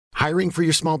Hiring for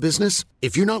your small business?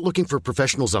 If you're not looking for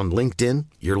professionals on LinkedIn,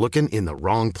 you're looking in the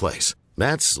wrong place.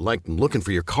 That's like looking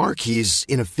for your car keys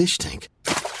in a fish tank.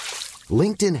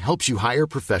 LinkedIn helps you hire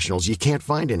professionals you can't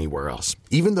find anywhere else,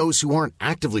 even those who aren't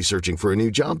actively searching for a new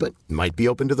job but might be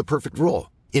open to the perfect role.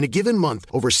 In a given month,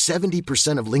 over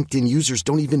 70% of LinkedIn users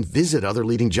don't even visit other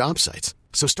leading job sites.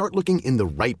 So start looking in the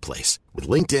right place. With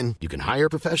LinkedIn, you can hire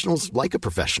professionals like a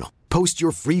professional. Post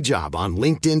your free job on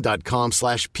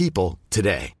linkedin.com/people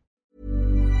today.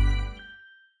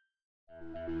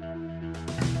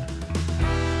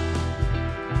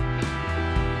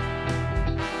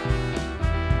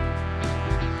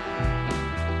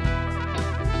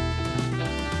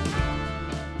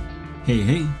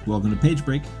 Hey, welcome to Page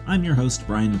Break. I'm your host,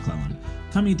 Brian McClellan,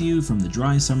 coming to you from the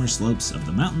dry summer slopes of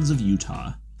the mountains of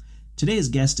Utah. Today's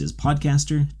guest is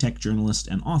podcaster, tech journalist,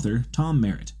 and author Tom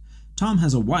Merritt. Tom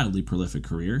has a wildly prolific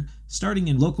career, starting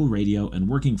in local radio and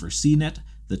working for CNET,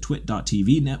 the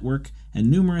Twit.tv network,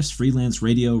 and numerous freelance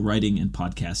radio, writing, and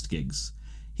podcast gigs.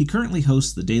 He currently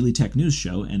hosts the Daily Tech News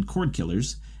Show and Cord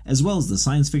Killers, as well as the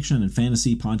science fiction and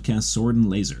fantasy podcast Sword and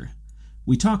Laser.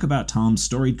 We talk about Tom's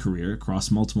storied career across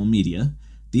multiple media,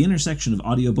 the intersection of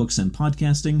audiobooks and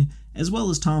podcasting, as well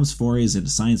as Tom's forays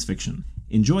into science fiction.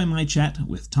 Enjoy my chat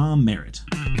with Tom Merritt.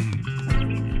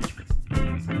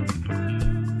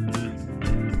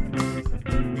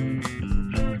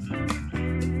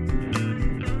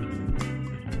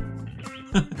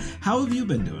 How have you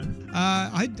been doing?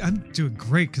 I'm doing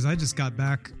great because I just got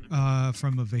back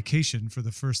from a vacation for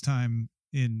the first time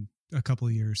in a couple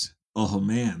of years. Oh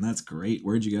man, that's great.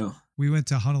 Where'd you go? We went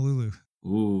to Honolulu.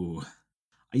 Ooh,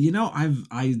 you know, I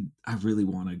really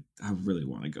want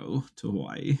to go to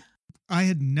Hawaii. I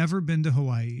had never been to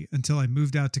Hawaii until I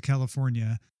moved out to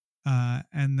California,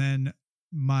 and then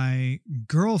my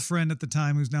girlfriend at the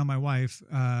time, who's now my wife,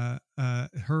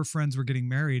 her friends were getting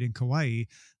married in Kauai.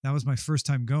 That was my first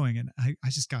time going, and I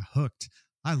just got hooked.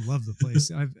 I love the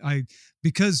place.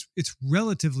 Because it's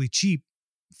relatively cheap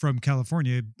from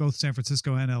California, both San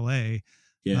Francisco and LA.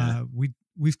 Yeah.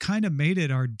 We've kind of made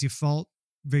it our default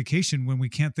vacation when we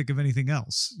can't think of anything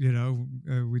else. You know,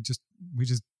 we just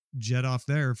jet off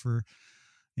there for,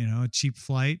 a cheap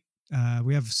flight.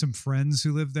 We have some friends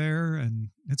who live there and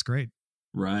it's great.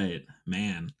 Right,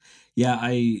 man. Yeah.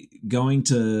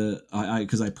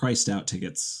 Cause I priced out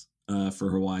tickets,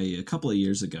 for Hawaii a couple of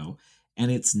years ago,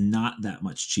 and it's not that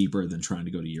much cheaper than trying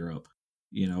to go to Europe.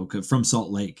 From Salt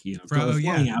Lake,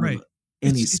 flying out of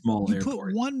any small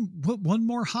airport. Put one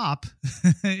more hop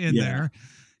in there,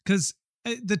 because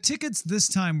the tickets this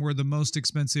time were the most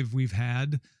expensive we've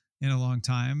had in a long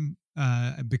time,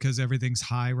 because everything's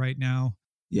high right now.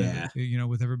 Yeah,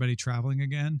 with everybody traveling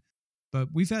again. But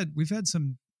we've had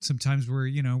some times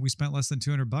where we spent less than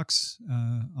 $200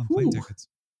 on plane tickets.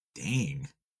 Dang,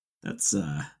 that's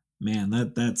man,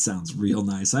 that sounds real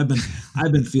nice. I've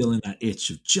been feeling that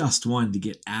itch of just wanting to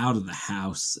get out of the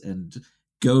house and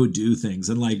go do things.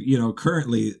 And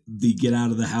currently the get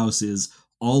out of the house is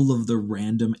all of the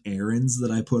random errands that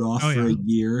I put off for a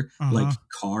year, like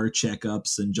car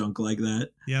checkups and junk like that.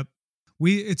 Yep.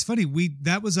 It's funny.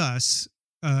 That was us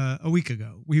a week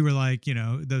ago. We were like,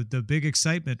 the big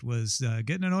excitement was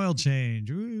getting an oil change.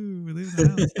 Ooh, we're leaving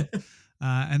the house.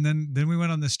 And then we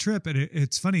went on this trip, and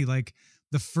it's funny, like,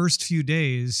 the first few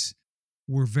days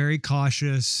were very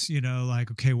cautious,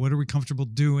 okay, what are we comfortable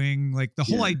doing? Like the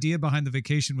whole idea behind the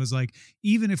vacation was like,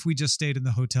 even if we just stayed in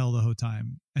the hotel the whole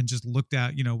time and just looked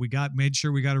at, made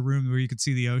sure we got a room where you could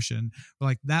see the ocean, we're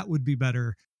like, that would be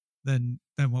better than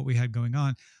what we had going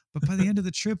on. But by the end of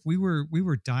the trip, we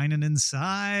were dining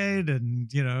inside and,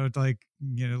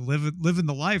 living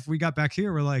the life. We got back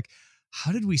here. We're like,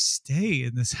 how did we stay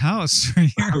in this house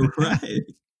right here? Right.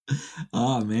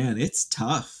 Oh man, it's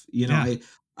tough.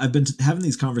 I've been having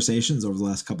these conversations over the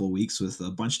last couple of weeks with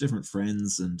a bunch of different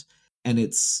friends, and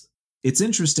it's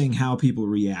interesting how people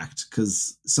react,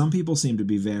 because some people seem to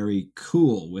be very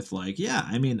cool with like, yeah,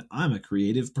 I mean, I'm a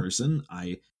creative person.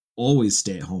 I always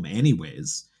stay at home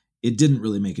anyways. It didn't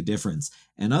really make a difference.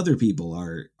 And other people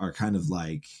are kind of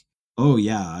like, oh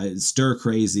yeah, stir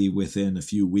crazy within a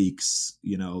few weeks.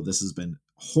 This has been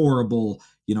horrible.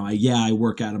 I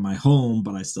work out of my home,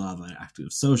 but I still have an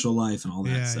active social life and all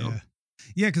that.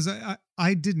 Yeah, because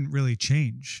I didn't really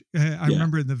change. I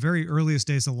remember in the very earliest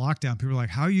days of lockdown, people were like,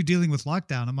 how are you dealing with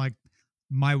lockdown? I'm like,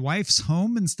 my wife's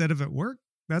home instead of at work.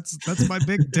 That's my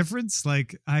big difference.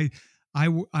 Like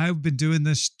I've been doing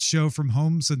this show from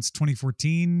home since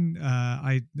 2014.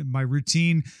 My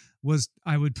routine was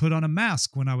I would put on a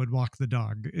mask when I would walk the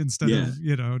dog instead of,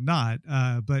 not.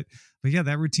 But yeah,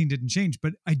 that routine didn't change.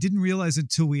 But I didn't realize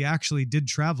until we actually did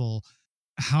travel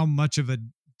how much of a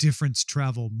difference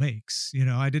travel makes. You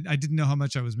know, I didn't know how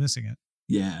much I was missing it.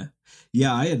 Yeah.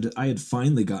 Yeah. I had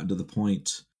finally gotten to the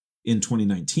point in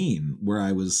 2019 where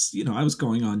I was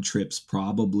going on trips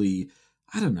probably,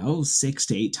 I don't know, 6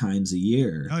 to 8 times a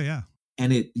year. Oh yeah.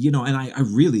 And and I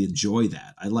really enjoy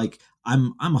that.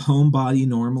 I'm a homebody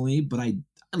normally, but I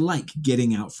like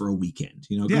getting out for a weekend,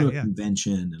 go to a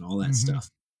convention and all that stuff.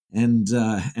 And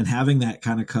having that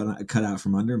kind of cut out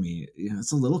from under me,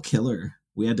 it's a little killer.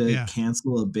 We had to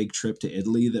cancel a big trip to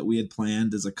Italy that we had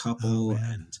planned as a couple.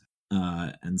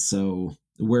 And so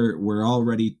we're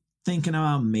already thinking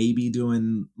about maybe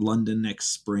doing London next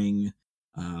spring.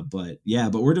 But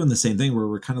we're doing the same thing where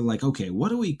we're kind of like, okay,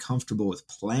 what are we comfortable with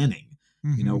planning?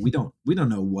 We don't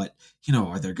know what,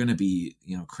 are there going to be,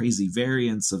 crazy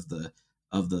variants of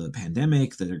the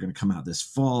pandemic that are going to come out this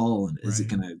fall? And is it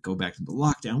going to go back into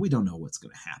lockdown? We don't know what's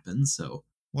going to happen. So.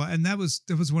 Well, and that was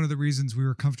one of the reasons we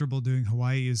were comfortable doing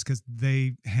Hawaii, is because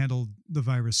they handled the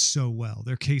virus so well.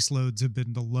 Their caseloads have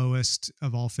been the lowest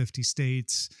of all 50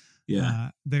 states. Yeah.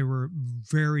 They were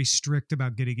very strict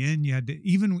about getting in. You had to,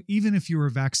 even if you were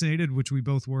vaccinated, which we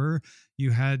both were,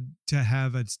 you had to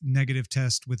have a negative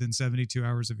test within 72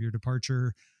 hours of your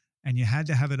departure, and you had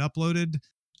to have it uploaded,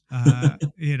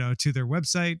 to their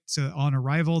website. So on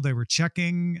arrival, they were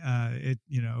checking, it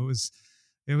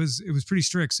was pretty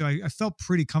strict. So I felt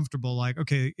pretty comfortable. Like,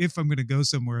 okay, if I'm going to go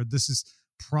somewhere, this is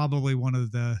probably one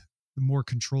of the more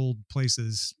controlled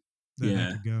places that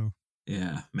I could go.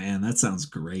 Yeah, man, that sounds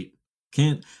great.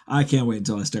 I can't wait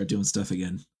until I start doing stuff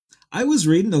again. I was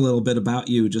reading a little bit about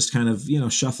you, just kind of,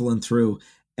 shuffling through,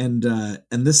 and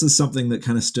this is something that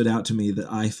kind of stood out to me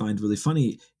that I find really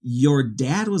funny. Your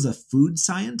dad was a food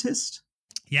scientist?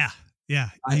 Yeah.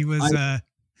 He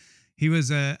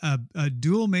was a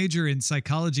dual major in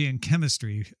psychology and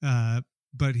chemistry,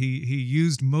 but he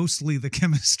used mostly the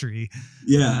chemistry.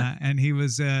 Yeah, and he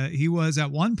was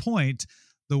at one point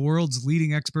the world's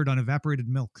leading expert on evaporated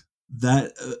milk.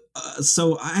 That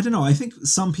so I don't know. I think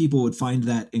some people would find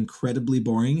that incredibly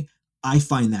boring. I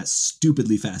find that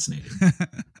stupidly fascinating.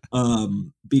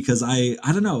 Because I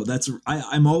don't know.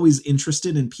 I'm always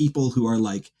interested in people who are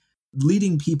like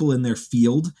leading people in their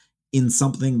field in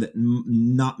something that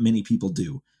not many people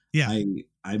do. Yeah,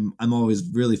 I'm always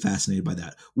really fascinated by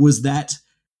that. Was that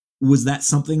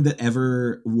something that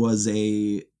ever was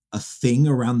a thing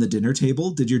around the dinner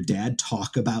table? Did your dad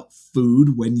talk about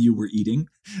food when you were eating?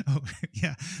 Oh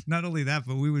yeah. Not only that,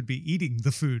 but we would be eating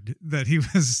the food that he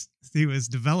was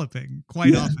developing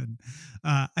quite often.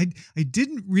 I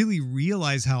didn't really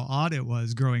realize how odd it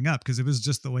was growing up, because it was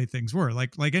just the way things were,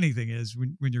 like anything is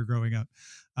when you're growing up.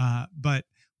 But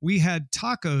we had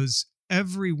tacos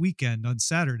every weekend on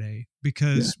Saturday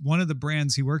because one of the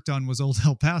brands he worked on was Old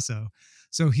El Paso.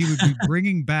 So he would be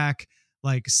bringing back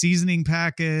like seasoning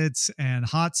packets and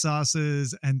hot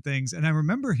sauces and things. And I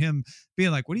remember him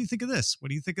being like, what do you think of this? What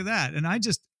do you think of that? And I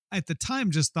just, at the time,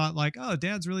 just thought like, oh,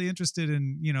 Dad's really interested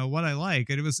in, what I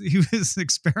like. And he was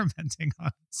experimenting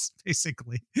on us,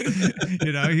 basically.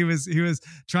 He was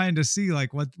trying to see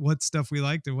like what stuff we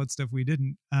liked and what stuff we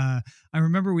didn't. I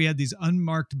remember we had these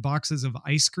unmarked boxes of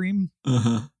ice cream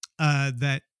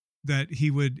that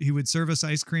he would serve us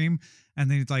ice cream, and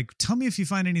then he'd like, tell me if you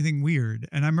find anything weird.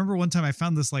 And I remember one time I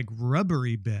found this like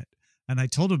rubbery bit, and I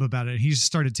told him about it, and he just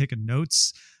started taking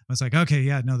notes. I was like, okay,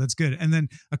 yeah, no, that's good. And then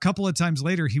a couple of times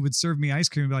later, he would serve me ice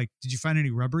cream and be like, did you find any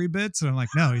rubbery bits? And I'm like,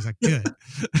 no. He's like, good.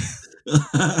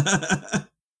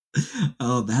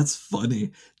 Oh, that's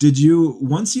funny.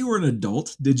 Once you were an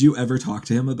adult, did you ever talk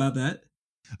to him about that?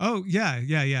 Oh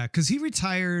yeah. Cause he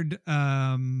retired.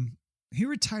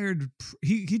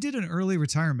 He did an early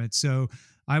retirement. So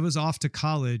I was off to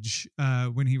college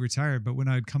when he retired, but when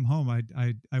I'd come home,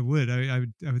 I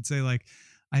would say like,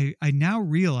 I now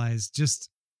realize just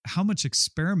how much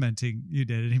experimenting you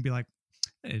did. And he'd be like,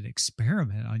 I didn't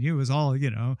experiment on you. It was all, it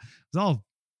was all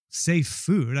safe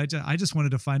food. I just wanted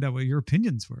to find out what your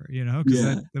opinions were,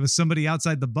 because there was somebody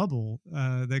outside the bubble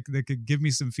that could give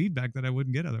me some feedback that I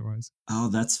wouldn't get otherwise. Oh,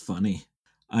 that's funny.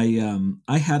 I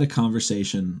had a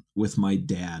conversation with my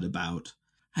dad about,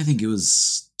 I think it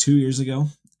was 2 years ago,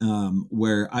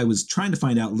 where I was trying to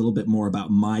find out a little bit more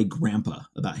about my grandpa,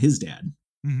 about his dad.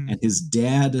 Mm-hmm. And his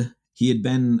dad, he had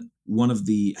been one of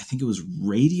the, I think it was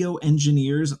radio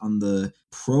engineers on the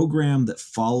program that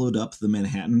followed up the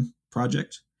Manhattan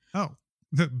Project. Oh,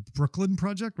 the Brooklyn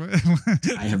Project?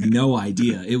 I have no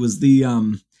idea. It was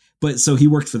but so he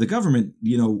worked for the government,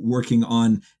 working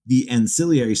on the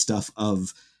ancillary stuff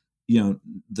of, the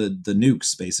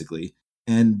nukes basically.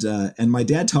 And my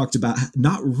dad talked about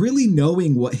not really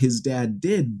knowing what his dad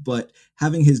did, but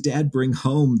having his dad bring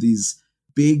home these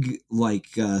big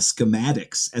like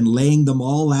schematics and laying them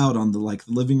all out on the like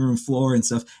living room floor and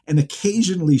stuff, and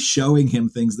occasionally showing him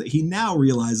things that he now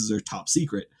realizes are top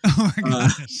secret. Oh my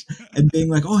gosh. And being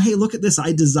like, oh, hey, look at this.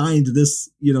 I designed this,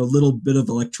 little bit of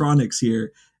electronics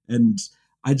here. And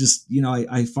I just,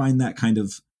 I find that kind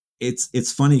of,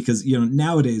 it's funny because,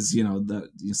 nowadays,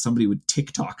 somebody would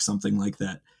TikTok something like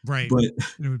that. Right. But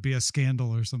it would be a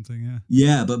scandal or something. Yeah.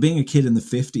 Yeah. But being a kid in the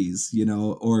 50s,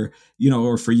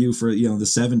 or for you, for, the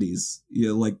 70s,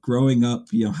 like growing up,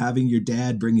 having your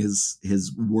dad bring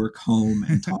his work home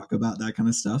and talk about that kind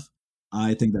of stuff.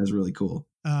 I think that's really cool.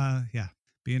 Yeah.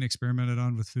 Being experimented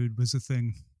on with food was a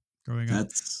thing growing up.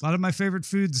 A lot of my favorite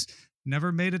foods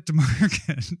never made it to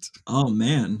market. Oh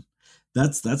man.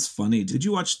 That's funny. Did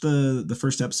you watch the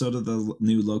first episode of the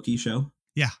new Loki show?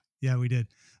 Yeah, we did.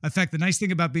 In fact, the nice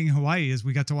thing about being in Hawaii is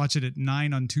we got to watch it at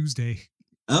 9 on Tuesday.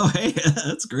 Oh, hey,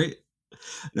 that's great.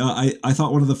 No, I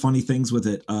thought one of the funny things with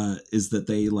it is that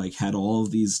they like had all of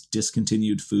these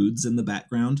discontinued foods in the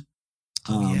background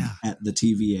at the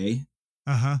TVA.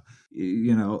 Uh-huh.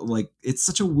 Like it's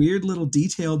such a weird little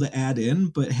detail to add in,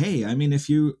 but hey, I mean, if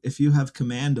you have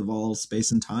command of all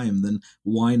space and time, then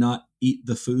why not eat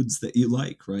the foods that you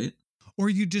like, right? Or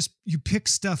you pick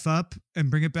stuff up and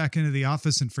bring it back into the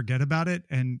office and forget about it,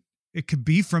 and it could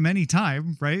be from any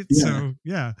time, right? Yeah. So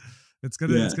yeah, it's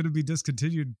gonna be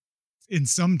discontinued in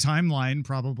some timeline,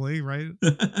 probably, right?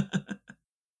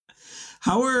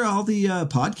 How are all the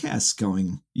podcasts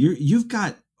going? Do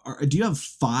you have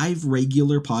 5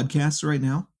 regular podcasts right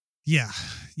now? Yeah,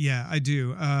 I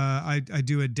do. I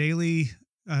do a daily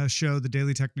show, the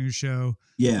Daily Tech News Show.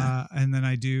 Yeah. And then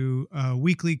I do a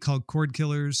weekly called Cord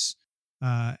Killers.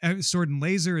 Sword and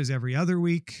Laser is every other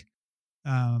week.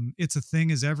 It's a Thing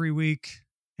is every week.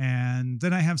 And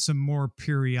then I have some more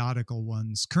periodical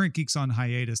ones. Current Geeks on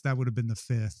Hiatus, that would have been the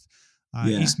 5th.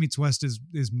 East Meets West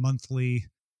is monthly.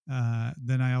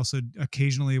 Then I also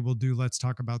occasionally will do Let's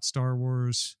Talk About Star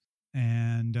Wars.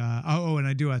 And and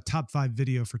I do a top 5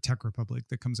 video for Tech Republic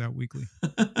that comes out weekly.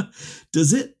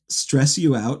 Does it stress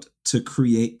you out to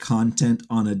create content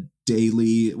on a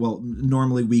daily, well,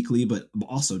 normally weekly, but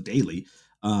also daily?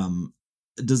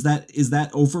 Is that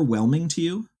overwhelming to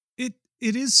you?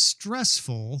 It is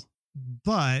stressful,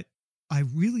 but I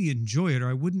really enjoy it, or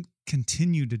I wouldn't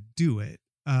continue to do it.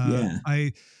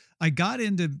 I got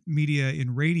into media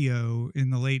in radio in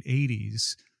the late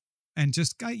 80s. And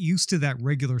just got used to that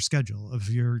regular schedule of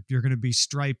you're going to be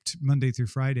striped Monday through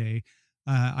Friday.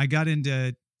 I got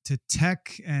into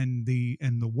tech and the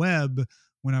web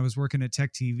when I was working at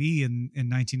Tech TV in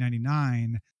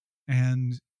 1999,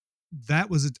 and that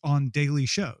was on daily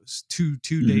shows, two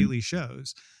daily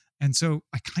shows, and so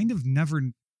I kind of never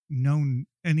known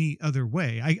any other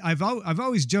way. I've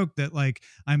always joked that like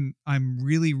I'm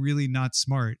really, really not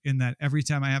smart in that every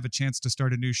time I have a chance to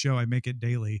start a new show, I make it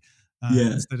daily.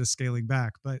 Instead of scaling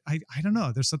back. But I don't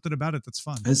know. There's something about it that's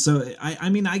fun. And so, I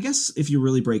mean, I guess if you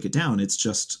really break it down, it's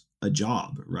just a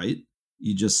job, right?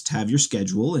 You just have your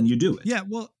schedule and you do it. Yeah.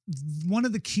 Well, one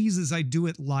of the keys is I do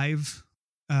it live.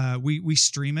 We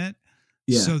stream it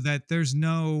so that there's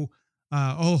no,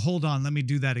 hold on, let me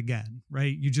do that again.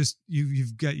 Right.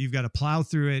 You've got to plow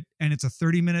through it, and it's a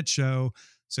 30-minute show.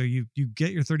 So you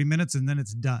get your 30 minutes and then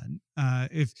it's done.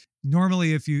 If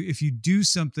you do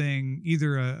something,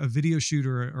 either a video shoot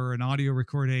or an audio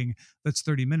recording that's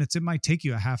 30 minutes, it might take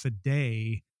you a half a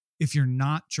day if you're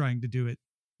not trying to do it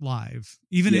live.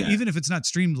 Even if it's not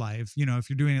streamed live, if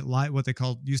you're doing it live, what they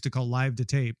used to call live to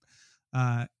tape,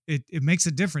 it makes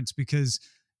a difference because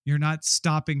you're not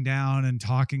stopping down and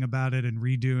talking about it and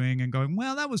redoing and going,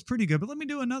 well, that was pretty good, but let me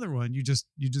do another one. You just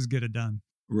get it done.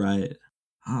 Right.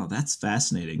 Oh, that's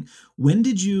fascinating. When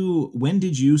did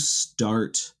you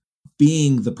start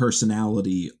being the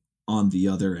personality on the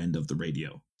other end of the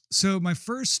radio? So my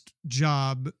first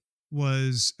job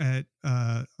was at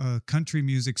a country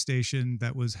music station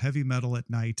that was heavy metal at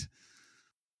night.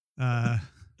 And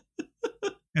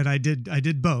I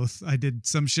did both. I did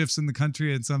some shifts in the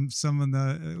country and some in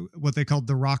the what they called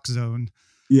the rock zone.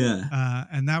 Yeah.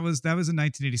 And that was in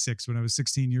 1986 when I was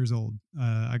 16 years old.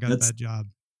 I got that job.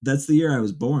 That's the year I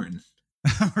was born.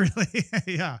 Really?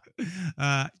 Yeah.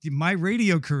 My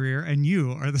radio career and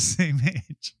you are the same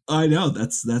age. I know.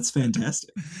 That's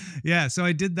fantastic. Yeah. So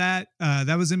I did that.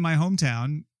 That was in my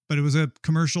hometown, but it was a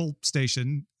commercial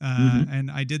station.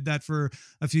 And I did that for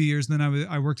a few years. Then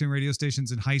I worked in radio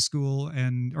stations in high school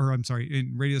in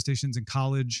radio stations in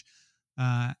college.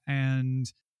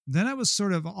 And then I was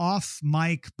sort of off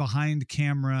mic behind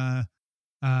camera,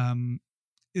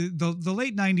 the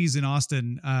late 90s in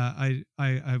Austin, I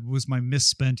was my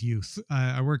misspent youth.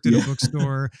 I worked at a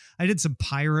bookstore. I did some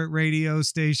pirate radio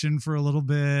station for a little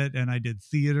bit, and I did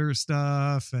theater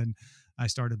stuff, and I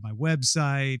started my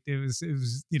website. It was,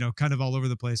 kind of all over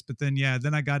the place. But then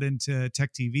I got into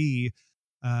Tech TV,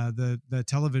 the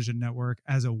television network,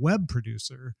 as a web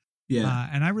producer. Yeah.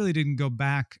 And I really didn't go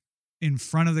back in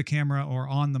front of the camera or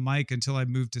on the mic until I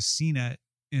moved to CNET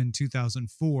in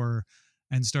 2004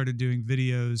 and started doing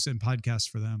videos and podcasts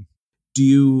for them. Do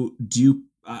you,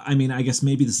 I mean, I guess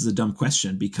maybe this is a dumb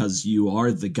question because you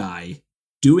are the guy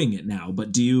doing it now,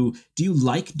 but do you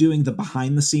like doing the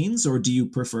behind the scenes, or do you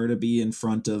prefer to be in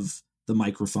front of the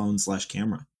microphone /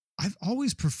 camera? I've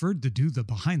always preferred to do the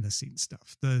behind the scenes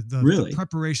stuff. Really? The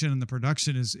preparation and the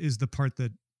production is the part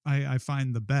that I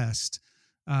find the best.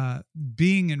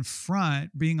 Being in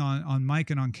front, being on mic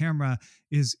and on camera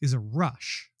is a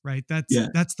rush, right?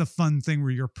 That's the fun thing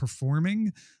where you're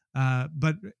performing.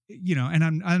 But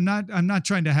and I'm not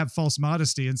trying to have false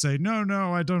modesty and say,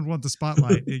 no, I don't want the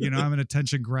spotlight. I'm an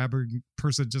attention grabber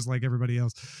person just like everybody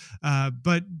else.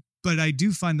 But I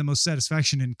do find the most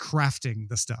satisfaction in crafting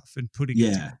the stuff and putting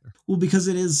it together. Well, because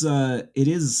it is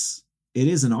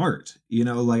an art,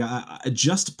 like I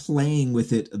just playing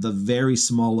with it, the very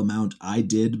small amount I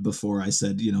did before I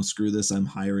said, screw this, I'm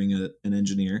hiring an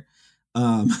engineer,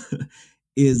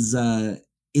 it's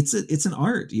an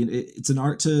art. It's an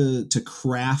art to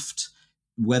craft,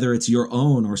 whether it's your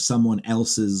own or someone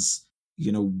else's,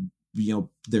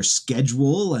 their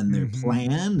schedule and their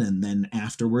plan. And then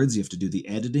afterwards you have to do the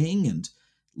editing and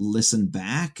listen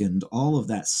back and all of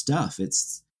that stuff.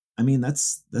 That's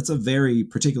a very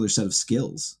particular set of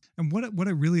skills. And what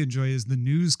I really enjoy is the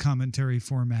news commentary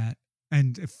format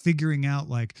and figuring out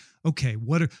like, okay,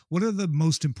 what are the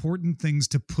most important things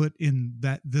to put in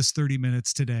this 30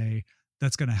 minutes today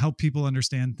that's going to help people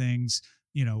understand things?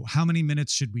 How many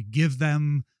minutes should we give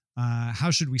them? How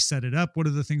should we set it up? What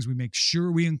are the things we make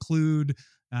sure we include?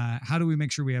 How do we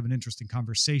make sure we have an interesting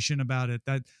conversation about it?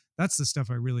 That's the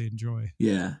stuff I really enjoy.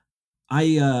 Yeah.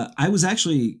 I was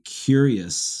actually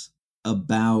curious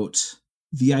about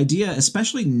the idea,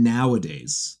 especially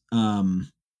nowadays.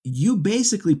 You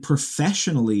basically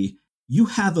professionally, you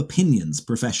have opinions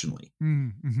professionally.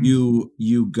 Mm-hmm.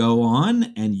 You go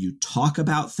on and you talk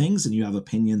about things, and you have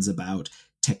opinions about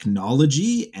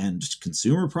technology and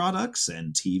consumer products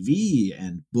and TV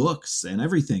and books and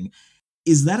everything.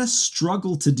 Is that a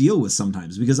struggle to deal with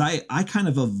sometimes? Because I kind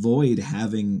of avoid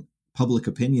having public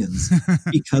opinions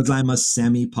because I'm a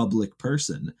semi-public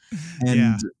person.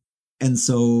 And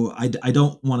so I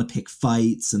don't want to pick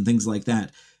fights and things like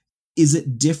that. Is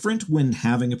it different when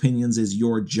having opinions is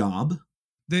your job?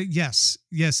 Yes,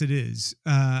 it is.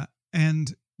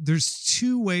 And there's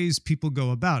two ways people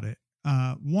go about it.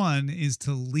 One is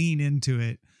to lean into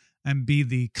it and be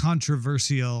the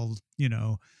controversial,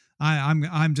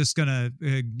 I'm just gonna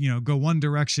go one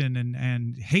direction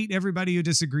and hate everybody who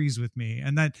disagrees with me,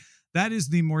 and that is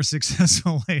the more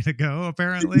successful way to go,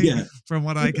 apparently, from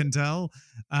what I can tell.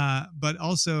 But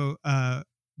also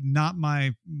not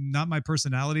my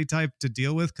personality type to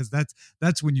deal with, because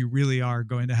that's when you really are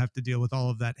going to have to deal with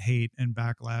all of that hate and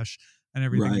backlash and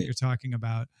everything that you're talking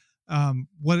about.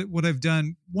 What I've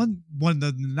done, one of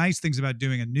the nice things about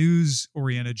doing a news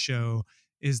oriented show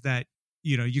is that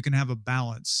you can have a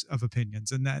balance of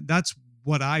opinions, and that's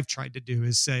what I've tried to do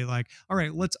is say, like, all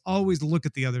right, let's always look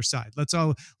at the other side. Let's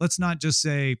not just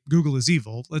say Google is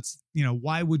evil. Let's,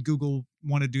 why would Google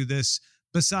want to do this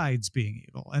besides being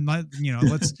evil? And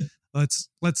let's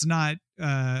not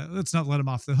let them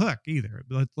off the hook either.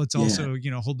 Let's also,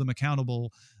 hold them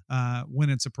accountable when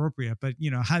it's appropriate. But,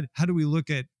 how do we look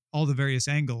at all the various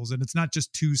angles? And it's not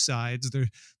just two sides.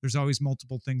 There's always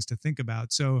multiple things to think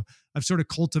about. So I've sort of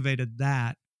cultivated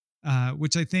that,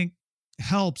 which I think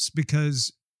helps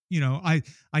because, I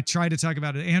try to talk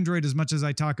about Android as much as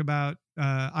I talk about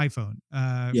iPhone,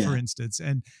 for instance.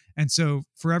 And so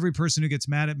for every person who gets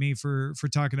mad at me for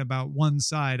talking about one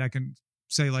side, I can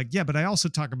say like, yeah, but I also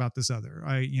talk about this other.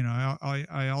 I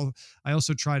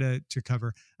also try to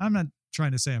cover. I'm not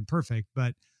trying to say I'm perfect,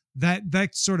 but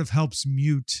that sort of helps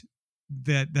mute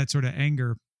that sort of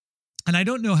anger. And I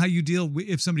don't know how you deal with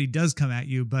if somebody does come at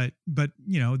you, but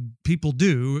people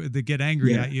do that get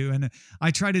angry at you. And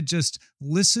I try to just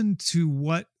listen to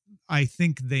what I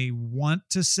think they want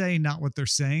to say, not what they're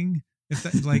saying. If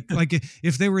that,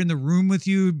 if they were in the room with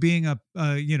you being a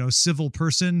civil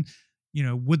person,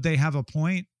 would they have a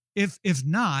point? If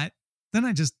not, then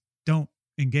I just don't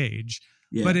engage.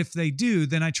 Yeah. But if they do,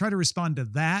 then I try to respond to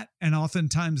that. And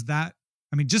oftentimes that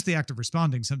I mean, just the act of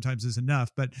responding sometimes is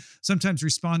enough, but sometimes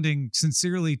responding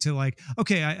sincerely to like,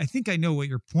 okay, I think I know what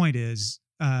your point is,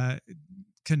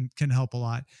 can help a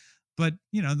lot. But,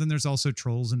 you know, then there's also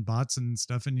trolls and bots and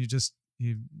stuff, and you just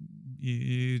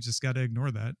got to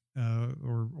ignore that,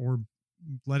 or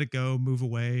let it go, move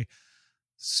away.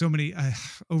 So many,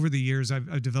 over the years,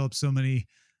 I've developed so many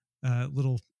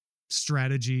little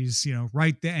strategies, you know,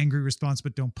 write the angry response,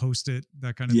 but don't post it,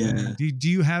 that kind of thing. Do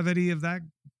you have any of that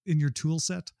in your tool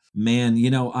set? Man, you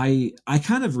know, I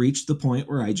kind of reached the point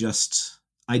where I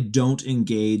don't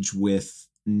engage with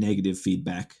negative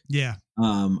feedback. Yeah.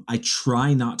 I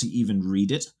try not to even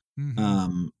read it.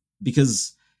 Mm-hmm.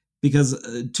 Because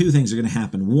two things are going to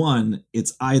happen. One,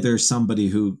 it's either somebody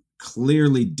who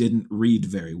clearly didn't read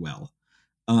very well.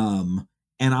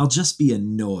 And I'll just be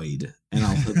annoyed and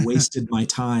I'll have wasted my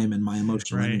time and my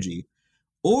emotional energy.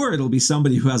 Or it'll be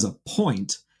somebody who has a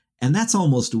point, and that's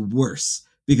almost worse,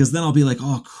 because then I'll be like,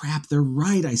 oh crap, they're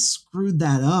right. I screwed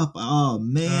that up. Oh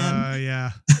man.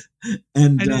 Yeah.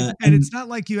 and it's not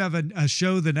like you have a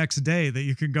show the next day that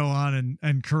you can go on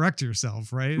and correct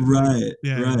yourself, right? Right.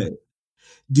 Yeah. Right.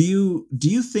 Do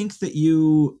you think that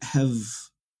you have,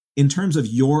 in terms of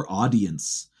your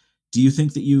audience, do you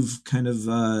think that you've kind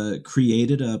of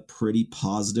created a pretty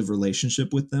positive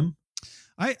relationship with them?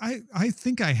 I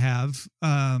think I have.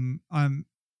 I'm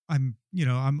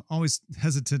always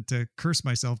hesitant to curse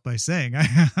myself by saying I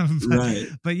have. Right.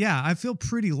 But yeah, I feel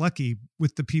pretty lucky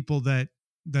with the people that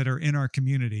are in our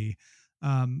community.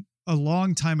 A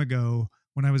long time ago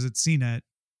when I was at CNET,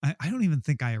 I don't even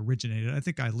think I originated. I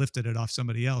think I lifted it off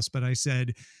somebody else, but I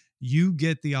said, you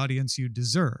get the audience you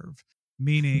deserve,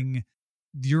 meaning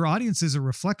your audience is a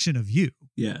reflection of you.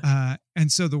 Yeah.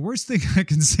 And so the worst thing I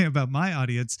can say about my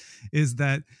audience is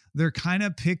that they're kind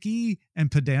of picky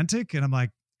and pedantic. And I'm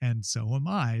like, and so am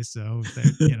I. So,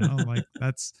 you know, like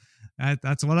that's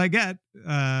what I get.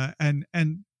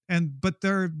 But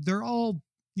they're all,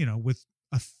 you know, with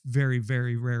a very,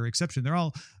 very rare exception, they're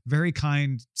all very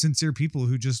kind, sincere people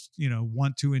who just, you know,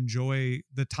 want to enjoy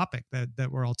the topic that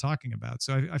we're all talking about.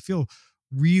 So I feel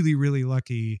really, really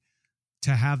lucky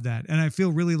to have that. And I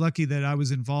feel really lucky that I was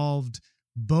involved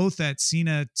both at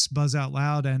CNET's Buzz Out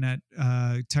Loud and at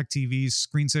Tech TV's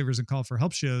Screensavers and Call for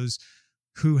Help shows,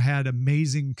 who had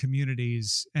amazing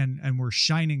communities and were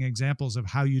shining examples of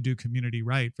how you do community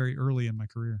right very early in my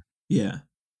career. Yeah.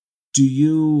 Do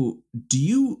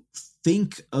you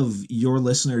think of your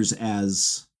listeners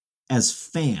as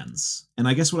fans? And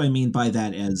I guess what I mean by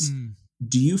that is,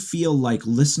 do you feel like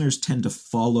listeners tend to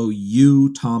follow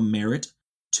you, Tom Merritt,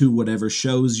 to whatever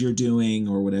shows you're doing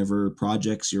or whatever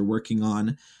projects you're working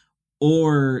on?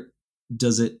 Or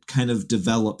does it kind of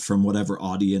develop from whatever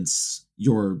audience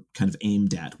you're kind of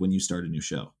aimed at when you start a new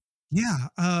show? Yeah,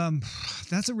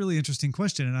 that's a really interesting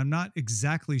question. And I'm not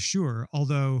exactly sure,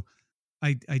 although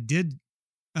I did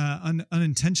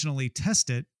unintentionally test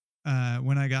it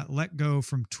when I got let go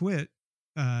from Twit,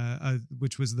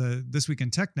 which was the This Week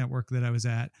in Tech network that I was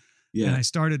at. Yeah. And I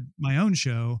started my own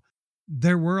show.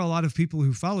 There were a lot of people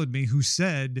who followed me who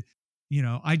said, you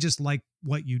know, I just like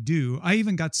what you do. I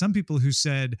even got some people who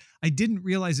said, I didn't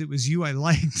realize it was you I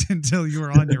liked until you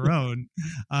were on your own.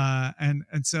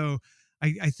 And so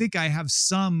I think I have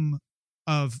some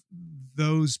of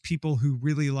those people who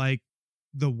really like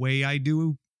the way I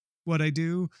do what I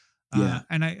do. Yeah.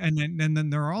 And then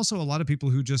there are also a lot of people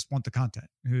who just want the content,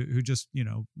 who just, you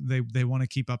know, they want to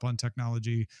keep up on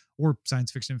technology or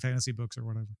science fiction, fantasy books or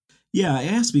whatever. Yeah, I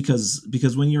asked because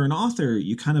when you're an author,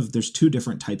 you kind of, there's two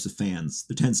different types of fans.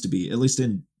 There tends to be, at least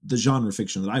in the genre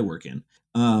fiction that I work in.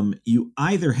 You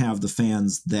either have the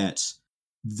fans that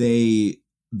they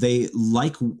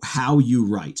like how you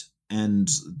write and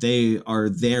they are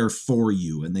there for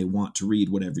you and they want to read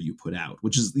whatever you put out,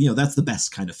 which is, you know, that's the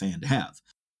best kind of fan to have.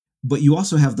 But you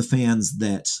also have the fans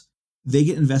that they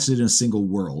get invested in a single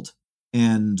world.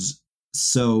 And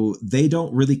so they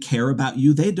don't really care about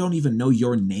you. They don't even know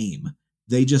your name.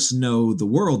 They just know the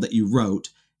world that you wrote,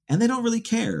 and they don't really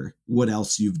care what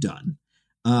else you've done.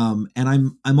 And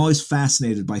I'm always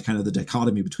fascinated by kind of the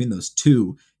dichotomy between those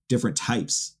two different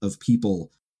types of people.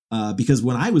 Because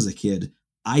when I was a kid,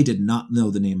 I did not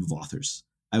know the name of authors.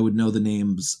 I would know the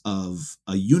names of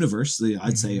a universe.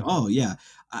 I'd say, oh yeah,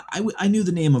 I knew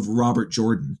the name of Robert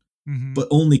Jordan, but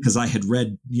only because I had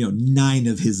read, 9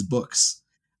 of his books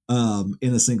in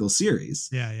a single series.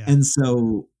 Yeah. And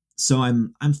so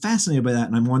I'm fascinated by that,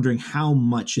 and I'm wondering how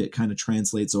much it kind of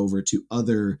translates over to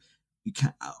other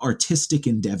artistic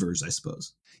endeavors, I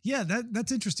suppose. Yeah,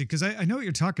 that's interesting, because I know what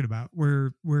you're talking about,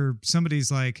 where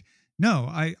somebody's like, no,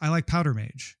 I like Powder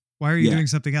Mage. Why are you doing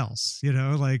something else? You're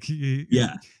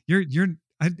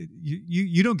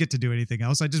you don't get to do anything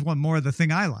else. I just want more of the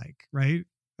thing I like. Right.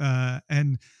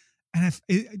 And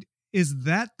is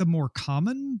that the more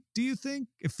common, do you think?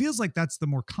 It feels like that's the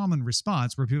more common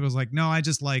response where people's like, no, I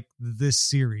just like this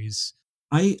series.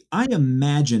 I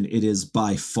imagine it is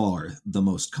by far the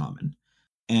most common.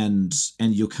 And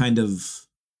you kind of,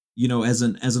 as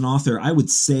an author, I would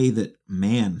say that,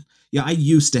 man, yeah, I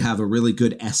used to have a really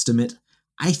good estimate.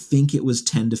 I think it was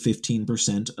 10 to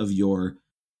 15% of your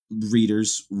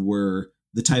readers were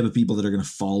the type of people that are going to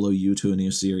follow you to a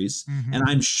new series. Mm-hmm. And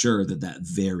I'm sure that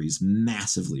varies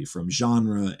massively from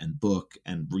genre and book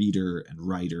and reader and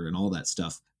writer and all that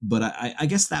stuff. But I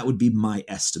guess that would be my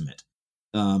estimate,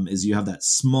 is you have that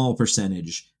small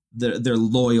percentage. They're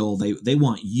loyal. They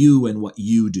want you and what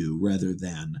you do rather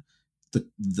than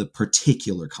the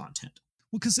particular content.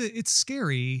 Well, because it's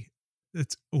scary.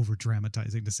 It's over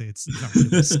dramatizing to say it's not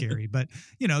really scary, but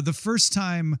the first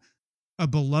time a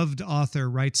beloved author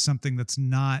writes something that's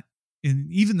not in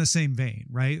even the same vein,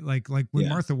 right? Like when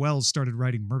Martha Wells started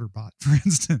writing Murderbot, for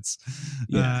instance.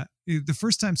 The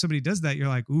first time somebody does that, you're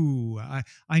like, ooh,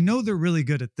 I know they're really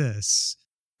good at this,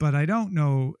 but I don't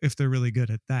know if they're really good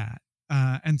at that.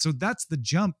 And so that's the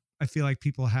jump I feel like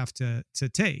people have to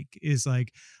take is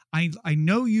like, I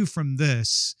know you from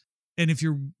this. And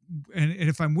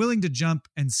if I'm willing to jump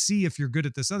and see if you're good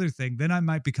at this other thing, then I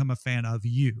might become a fan of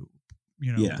you,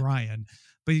 Brian.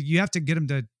 But you have to get him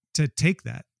to take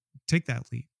that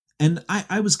leap. And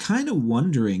I was kind of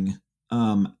wondering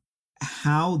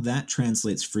how that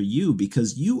translates for you,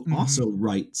 because you also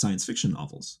write science fiction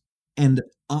novels. And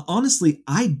honestly,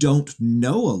 I don't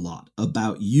know a lot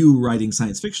about you writing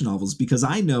science fiction novels because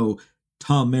I know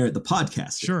Tom Merritt, the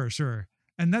podcaster. Sure.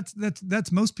 And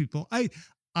that's most people.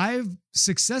 I've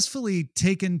successfully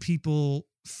taken people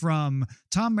from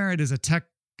Tom Merritt as a tech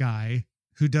guy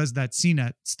who does that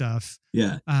CNET stuff.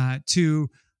 To,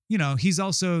 he's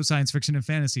also science fiction and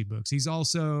fantasy books. He's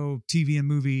also TV and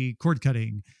movie cord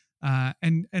cutting.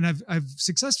 And I've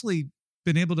successfully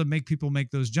been able to make people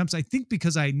make those jumps. I think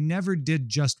because I never did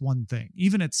just one thing.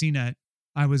 Even at CNET,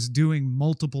 I was doing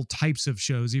multiple types of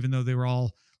shows, even though they were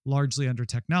all largely under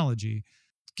technology.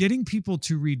 Getting people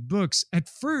to read books, at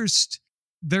first,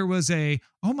 there was oh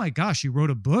my gosh, you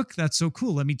wrote a book? That's so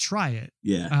cool. Let me try it.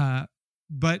 Yeah.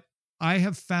 But I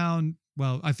found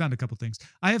a couple things.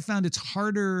 I have found it's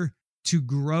harder to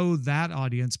grow that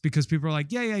audience because people are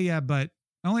like, yeah, but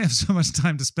I only have so much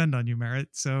time to spend on you, Merritt.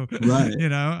 So, right.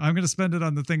 I'm going to spend it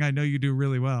on the thing I know you do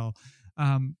really well.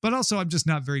 But also I'm just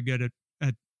not very good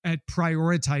at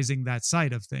prioritizing that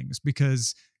side of things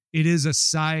because it is a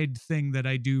side thing that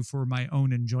I do for my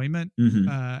own enjoyment.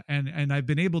 Mm-hmm. And I've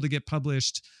been able to get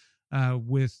published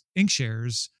with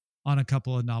Inkshares on a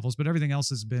couple of novels, but everything else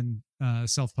has been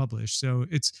self-published. So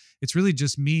it's really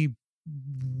just me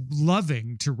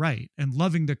loving to write and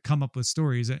loving to come up with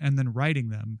stories and then writing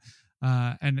them.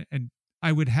 And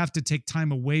I would have to take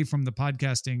time away from the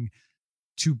podcasting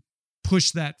to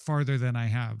push that farther than I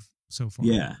have so far.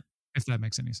 Yeah. If that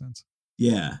makes any sense.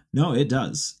 Yeah, no, it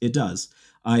does. It does.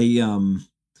 I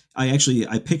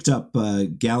picked up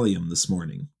Gallium this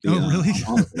morning. Oh, really?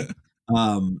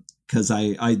 Because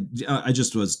I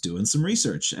just was doing some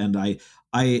research and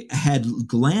I had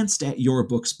glanced at your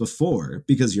books before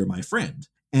because you're my friend,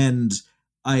 and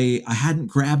I hadn't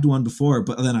grabbed one before,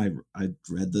 but then I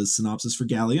read the synopsis for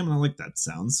Gallium and I'm like, that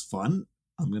sounds fun.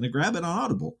 I'm gonna grab it on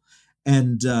Audible,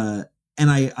 and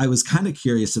I was kind of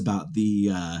curious about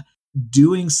the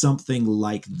doing something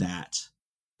like that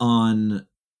on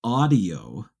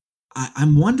audio.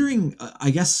 I'm wondering.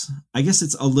 I guess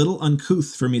it's a little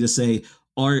uncouth for me to say,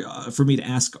 for me to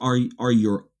ask, are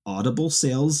your Audible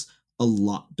sales a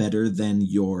lot better than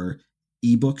your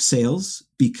ebook sales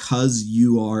because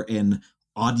you are an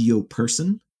audio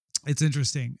person? It's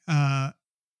interesting.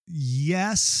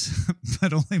 Yes,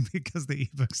 but only because the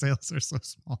ebook sales are so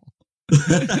small.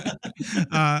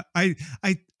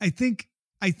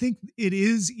 I think it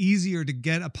is easier to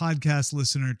get a podcast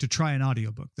listener to try an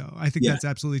audiobook, though. I think that's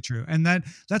absolutely true. And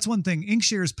that's one thing.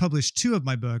 Inkshares published 2 of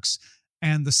my books.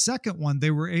 And the second one,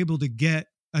 they were able to get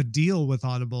a deal with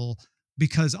Audible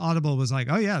because Audible was like,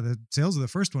 oh yeah, the sales of the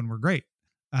first one were great.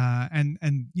 And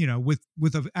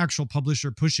with an actual publisher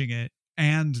pushing it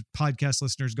and podcast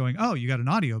listeners going, oh, you got an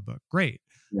audiobook. Great.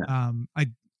 Yeah.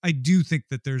 I do think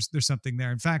that there's something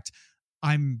there. In fact,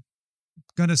 I'm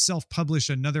going to self-publish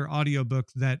another audiobook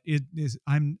that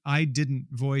I didn't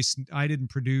voice, I didn't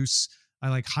produce.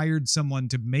 I hired someone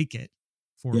to make it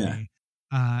for me.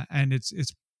 And it's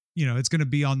going to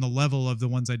be on the level of the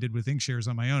ones I did with Inkshares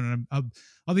on my own. And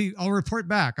I'll report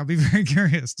back. I'll be very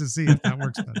curious to see if that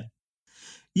works better.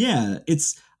 Yeah,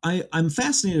 I'm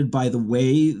fascinated by the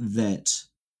way that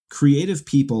creative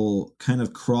people kind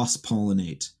of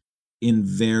cross-pollinate in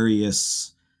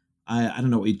various, I don't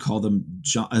know what you'd call them,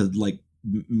 like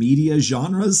media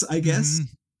genres, I guess.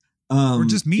 Or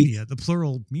just media, the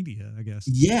plural media, I guess.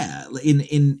 Yeah,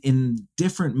 in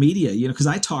different media, because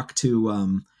I talk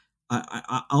to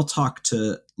I'll talk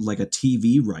to like a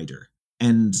TV writer,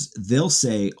 and they'll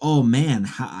say, "Oh man,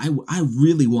 I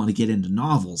really want to get into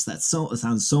novels. It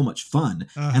sounds so much fun."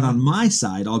 And on my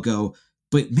side, I'll go,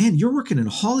 "But man, you're working in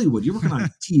Hollywood. You're working on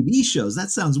TV shows.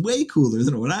 That sounds way cooler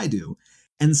than what I do."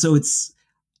 And so it's.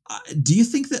 Do you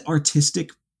think that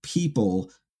artistic people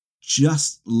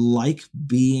just like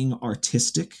being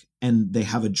artistic and they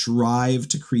have a drive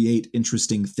to create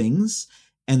interesting things?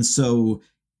 And so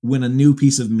when a new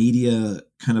piece of media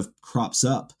kind of crops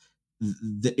up,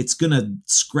 it's going to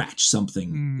scratch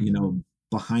something,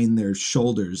 behind their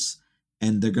shoulders,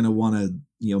 and they're going to want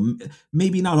to,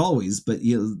 maybe not always, but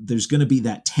there's going to be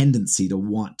that tendency to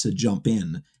want to jump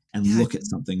in and look at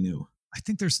something new. I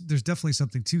think there's definitely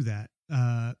something to that,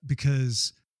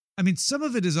 because I mean, some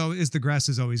of it is the grass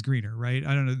is always greener, right?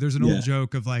 I don't know. There's an old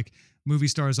joke of like movie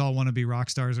stars all want to be rock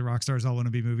stars, or rock stars all want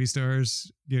to be movie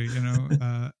stars,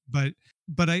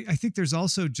 but I think there's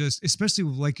also just, especially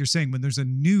like you're saying, when there's a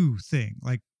new thing,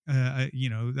 like, a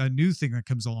new thing that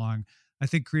comes along, I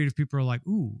think creative people are like,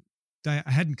 ooh, I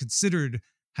hadn't considered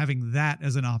having that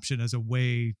as an option, as a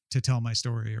way to tell my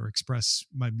story or express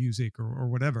my music or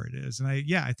whatever it is. And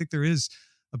I think there is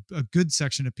a good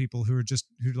section of people who are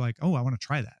like, oh, I want to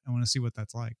try that. I want to see what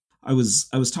that's like. I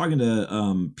was talking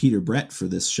to Peter Brett for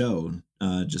this show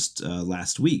just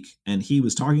last week, and he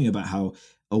was talking about how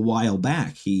a while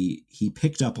back he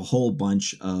picked up a whole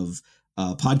bunch of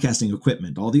podcasting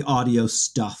equipment, all the audio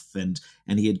stuff, and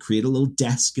he had created a little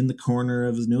desk in the corner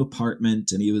of his new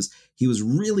apartment, and he was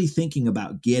really thinking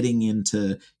about getting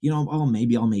into,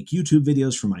 maybe I'll make YouTube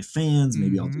videos for my fans,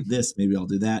 maybe I'll do this, maybe I'll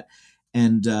do that.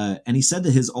 And he said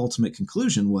that his ultimate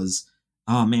conclusion was,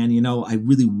 oh man, I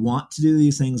really want to do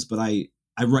these things, but I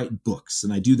write books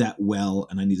and I do that well,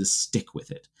 and I need to stick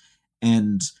with it.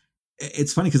 And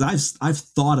it's funny because I've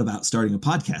thought about starting a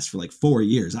podcast for like 4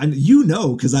 years.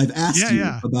 Because I've asked you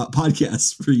about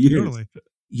podcasts for years. Totally.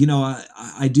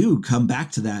 I do come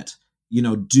back to that.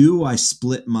 Do I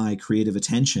split my creative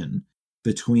attention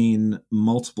between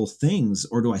multiple things,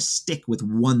 or do I stick with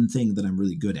one thing that I'm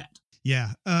really good at?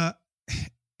 Yeah.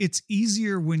 It's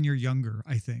easier when you're younger,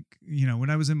 I think.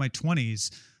 When I was in my 20s,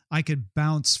 I could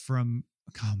bounce from,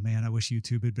 oh man, I wish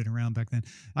YouTube had been around back then.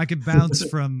 I could bounce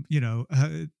from,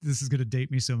 this is going to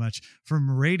date me so much, from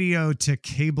radio to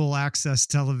cable access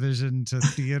television to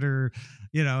theater,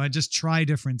 and just try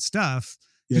different stuff,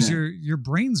 because your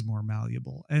brain's more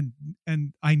malleable. And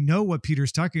I know what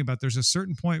Peter's talking about. There's a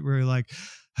certain point where you're like,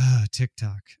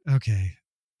 TikTok. Okay.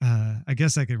 I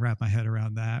guess I could wrap my head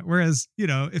around that. Whereas,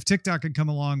 if TikTok had come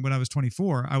along when I was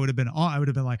 24, I would have been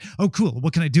like, oh, cool.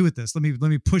 What can I do with this? Let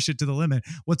me push it to the limit.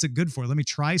 What's it good for? Let me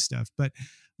try stuff. But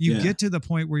you get to the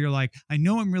point where you're like, I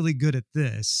know I'm really good at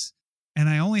this, and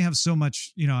I only have so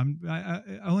much, I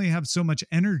only have so much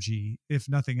energy, if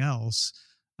nothing else.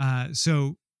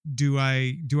 So do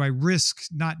I risk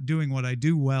not doing what I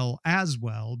do well as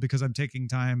well, because I'm taking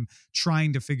time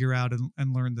trying to figure out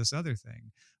and learn this other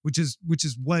thing, which is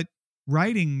what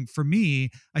writing for me,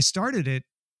 I started it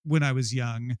when I was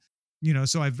young,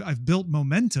 so I've built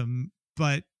momentum,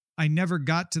 but I never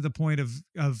got to the point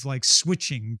of like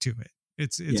switching to it.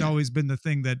 It's always been the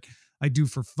thing that I do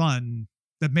for fun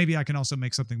that maybe I can also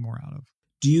make something more out of.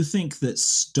 Do you think that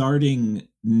starting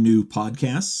new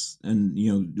podcasts and,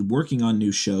 working on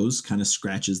new shows kind of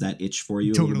scratches that itch for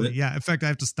you? Totally. A little bit? Yeah. In fact, I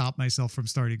have to stop myself from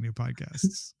starting new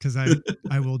podcasts, because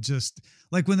I will just,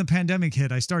 like, when the pandemic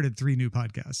hit, I started 3 new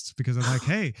podcasts because I'm like,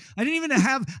 hey, I didn't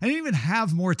even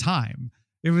have more time.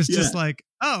 It was just like,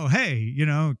 oh, hey,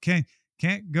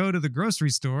 can't go to the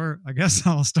grocery store. I guess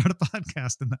I'll start a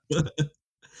podcast in that.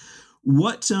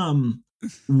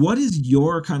 What is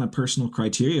your kind of personal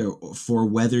criteria for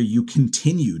whether you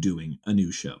continue doing a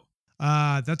new show?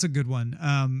 That's a good one.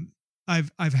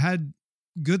 I've had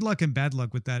good luck and bad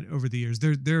luck with that over the years.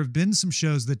 There have been some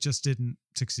shows that just didn't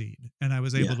succeed, and I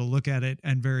was able to look at it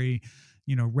and very,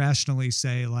 rationally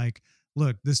say, like,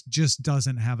 look, this just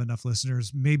doesn't have enough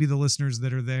listeners. Maybe the listeners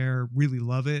that are there really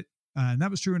love it. And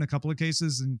that was true in a couple of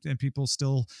cases, and people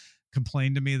still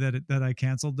complained to me that I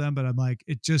canceled them, but I'm like,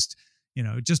 it just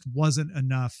wasn't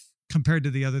enough compared to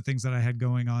the other things that I had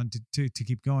going on to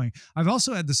keep going. I've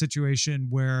also had the situation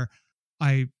where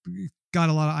I got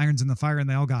a lot of irons in the fire and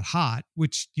they all got hot,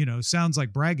 which, sounds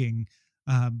like bragging.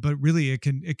 But really it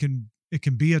can it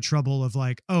can be a trouble of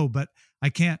like, oh, but I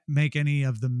can't make any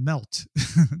of them melt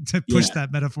to push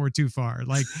that metaphor too far,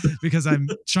 like because I'm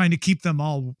trying to keep them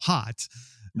all hot.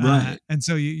 Right. And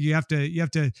so you have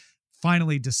to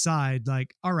finally decide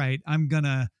like, all right, I'm going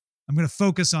to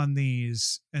focus on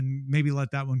these and maybe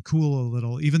let that one cool a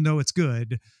little, even though it's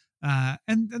good.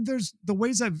 And there's the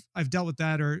ways I've dealt with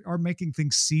that are making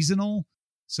things seasonal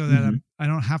so that I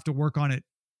don't have to work on it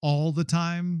all the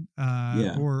time,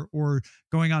 or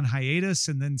going on hiatus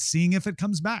and then seeing if it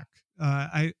comes back.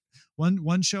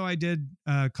 One show I did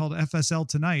called FSL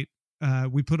Tonight,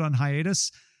 we put on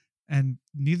hiatus, and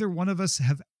neither one of us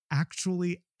have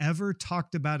actually ever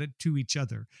talked about it to each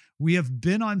other. We have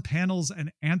been on panels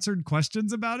and answered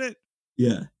questions about it.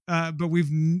 Yeah. But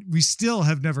we still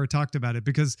have never talked about it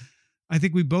because I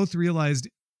think we both realized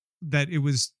that it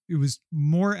was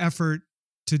more effort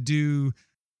to do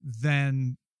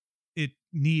than it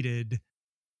needed,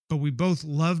 but we both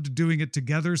loved doing it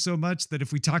together so much that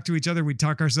if we talked to each other, we'd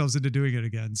talk ourselves into doing it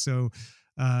again. So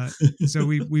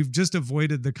we've just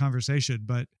avoided the conversation,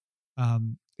 but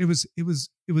it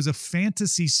was a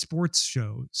fantasy sports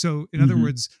show. So in other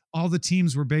words, all the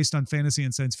teams were based on fantasy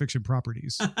and science fiction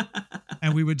properties.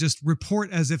 And we would just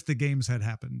report as if the games had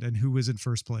happened and who was in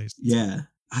first place. Yeah.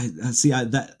 I see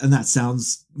that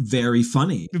sounds very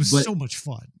funny. It was so much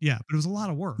fun. Yeah. But it was a lot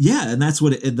of work. Yeah. And that's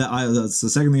what that's the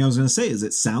second thing I was going to say is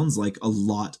it sounds like a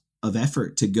lot of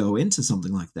effort to go into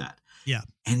something like that. Yeah.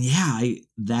 And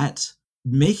that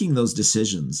making those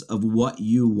decisions of what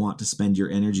you want to spend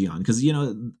your energy on, because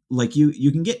like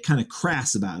you can get kind of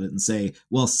crass about it and say,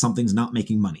 well, something's not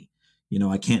making money,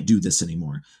 I can't do this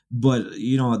anymore. But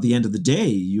at the end of the day,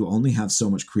 you only have so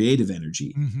much creative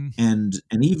energy. And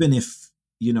even if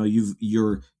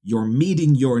you're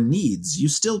meeting your needs, you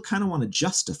still kind of want to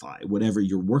justify whatever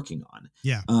you're working on,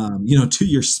 to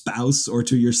your spouse or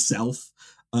to yourself,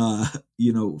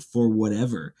 for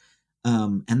whatever.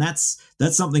 And that's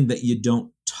something that you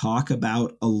don't talk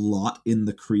about a lot in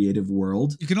the creative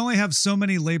world. You can only have so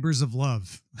many labors of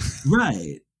love.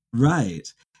 Right.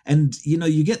 And,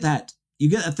 you get that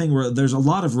thing where there's a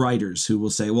lot of writers who will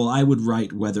say, well, I would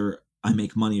write whether I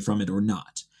make money from it or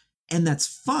not. And that's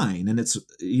fine. And it's,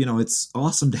 it's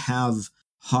awesome to have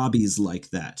hobbies like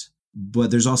that.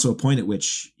 But there's also a point at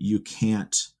which you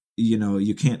can't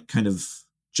kind of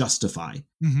justify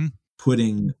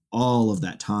putting all of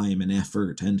that time and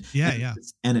effort and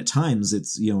at times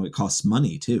it's it costs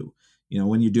money too.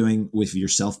 When you're doing with your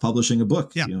self-publishing a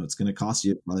book, it's going to cost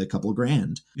you probably a couple of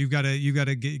grand. You've got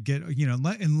to get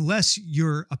unless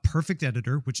you're a perfect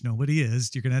editor, which nobody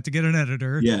is, you're going to have to get an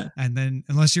editor. Yeah. And then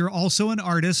unless you're also an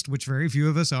artist, which very few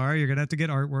of us are, you're going to have to get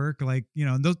artwork. Like,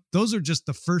 those are just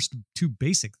the first two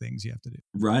basic things you have to do.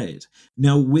 Right.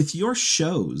 Now with your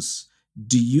shows,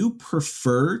 do you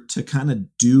prefer to kind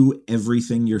of do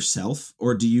everything yourself,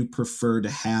 or do you prefer to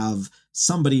have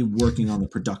somebody working on the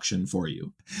production for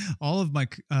you? All of my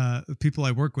people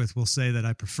I work with will say that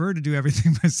I prefer to do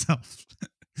everything myself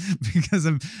because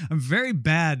I'm very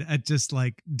bad at just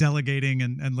like delegating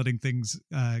and letting things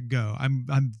go.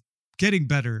 I'm getting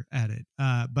better at it,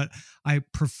 but I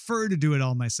prefer to do it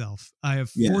all myself. I have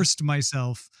forced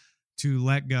myself to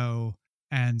let go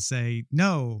and say,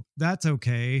 no, that's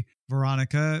okay,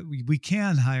 Veronica. We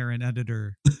can hire an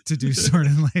editor to do Sword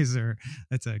and Laser.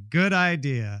 That's a good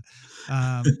idea.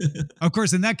 Of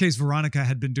course, in that case, Veronica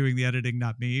had been doing the editing,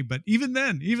 not me. But even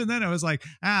then, I was like,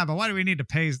 but why do we need to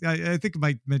pay? I think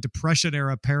my Depression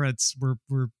era parents were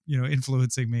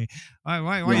influencing me.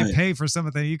 Why you pay for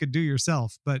something you could do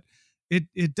yourself? But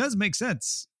it does make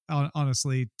sense,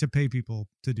 honestly, to pay people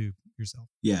to do yourself.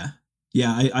 Yeah.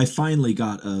 Yeah, I finally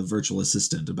got a virtual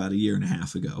assistant about 1.5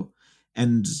 years ago.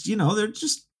 And, they're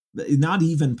just not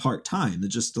even part-time. They're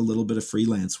just a little bit of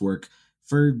freelance work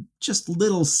for just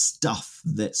little stuff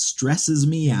that stresses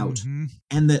me out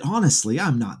and that, honestly,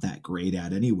 I'm not that great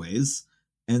at anyways.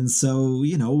 And so,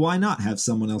 why not have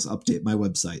someone else update my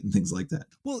website and things like that?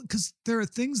 Well, because there are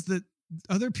things that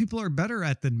other people are better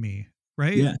at than me,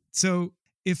 right? Yeah. So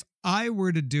if I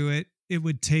were to do it, it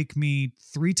would take me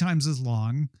 3 times as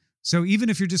long. So even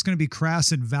if you're just going to be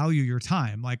crass and value your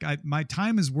time, like my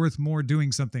time is worth more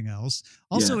doing something else.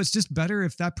 Also, it's just better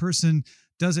if that person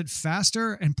does it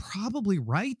faster and probably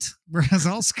right, whereas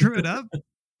I'll screw it up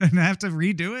and have to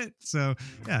redo it. So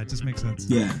it just makes sense.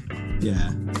 Yeah.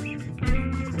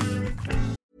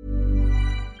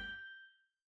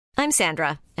 I'm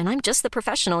Sandra, and I'm just the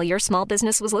professional your small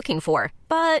business was looking for.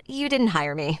 But you didn't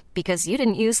hire me because you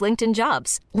didn't use LinkedIn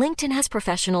Jobs. LinkedIn has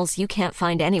professionals you can't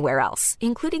find anywhere else,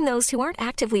 including those who aren't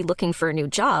actively looking for a new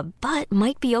job, but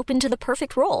might be open to the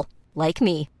perfect role, like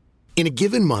me. In a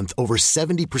given month, over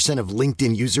 70% of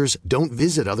LinkedIn users don't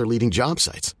visit other leading job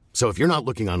sites. So if you're not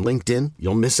looking on LinkedIn,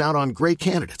 you'll miss out on great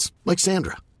candidates like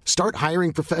Sandra. Start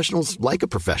hiring professionals like a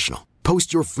professional.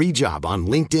 Post your free job on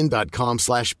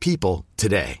linkedin.com/people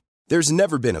today. There's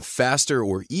never been a faster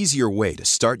or easier way to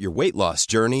start your weight loss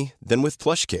journey than with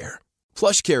PlushCare.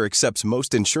 PlushCare accepts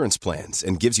most insurance plans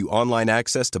and gives you online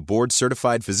access to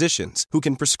board-certified physicians who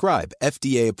can prescribe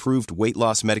FDA-approved weight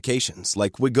loss medications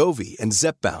like Wegovy and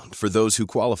Zepbound for those who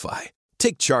qualify.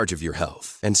 Take charge of your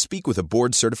health and speak with a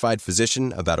board-certified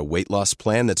physician about a weight loss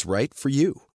plan that's right for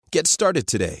you. Get started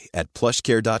today at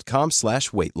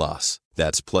plushcare.com/weight loss.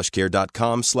 That's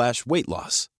plushcare.com/weight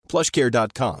loss.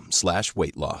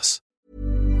 plushcare.com/weight loss.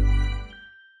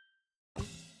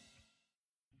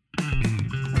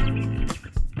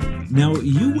 Now,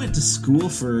 you went to school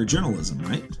for journalism,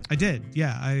 right? I did.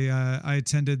 Yeah. I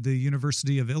attended the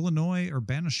University of Illinois,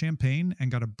 Urbana-Champaign,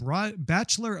 and got a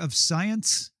Bachelor of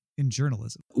Science in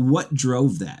journalism. What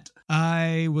drove that?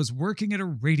 I was working at a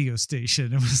radio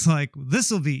station. It was like, this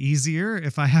will be easier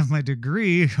if I have my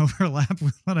degree overlap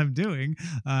with what I'm doing,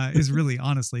 is really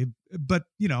honestly. But,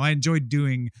 you know, I enjoyed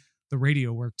doing the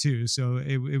radio work too. So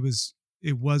it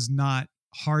was not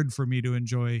hard for me to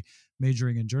enjoy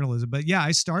majoring in journalism. But yeah,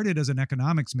 I started as an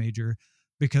economics major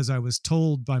because I was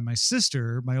told by my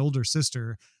sister, my older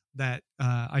sister, that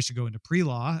I should go into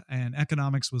pre-law, and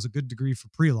economics was a good degree for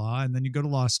pre-law. And then you go to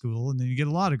law school and then you get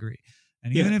a law degree.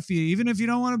 And even if you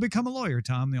don't want to become a lawyer,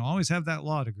 Tom, you'll always have that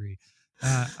law degree.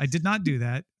 I did not do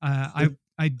that.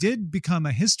 I did become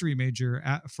a history major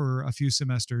for a few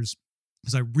semesters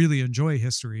because I really enjoy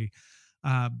history.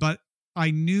 But I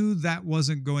knew that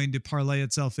wasn't going to parlay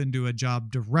itself into a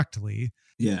job directly.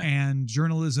 Yeah. And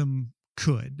journalism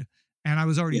could. And I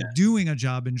was already doing a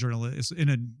job in journalism in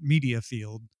a media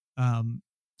field.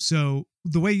 So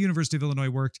the way University of Illinois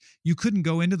worked, you couldn't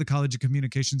go into the College of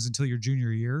Communications until your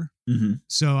junior year. Mm-hmm.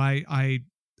 So I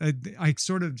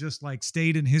sort of just like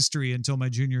stayed in history until my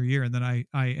junior year. And then I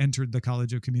entered the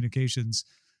College of Communications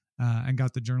and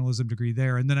got the journalism degree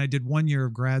there. And then I did 1 year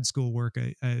of grad school work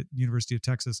at University of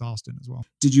Texas, Austin as well.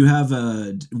 Did you have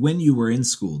when you were in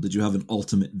school, did you have an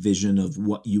ultimate vision of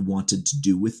what you wanted to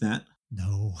do with that?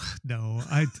 No.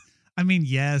 I mean,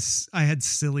 yes, I had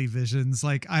silly visions.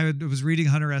 Like I was reading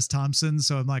Hunter S. Thompson.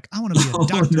 So I'm like, I want to be a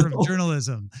doctor of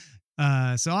journalism.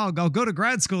 So I'll go to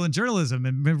grad school in journalism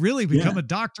and really become a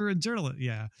doctor in journalism.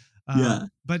 Yeah.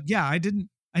 But yeah, I didn't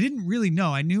really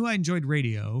know. I knew I enjoyed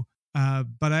radio.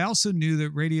 But I also knew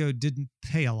that radio didn't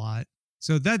pay a lot.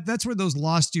 So that's where those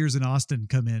lost years in Austin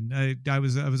come in. I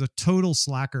was a total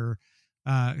slacker,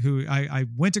 who I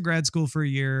went to grad school for a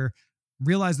year,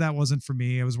 realized that wasn't for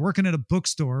me. I was working at a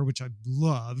bookstore, which I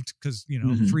loved because,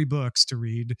 free books to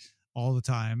read all the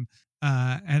time.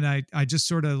 And I just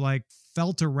sort of like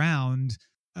felt around,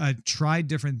 tried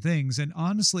different things. And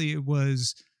honestly, it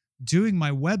was doing my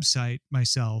website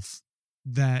myself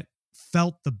that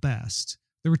felt the best.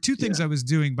 There were two things I was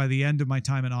doing by the end of my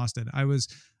time in Austin. I was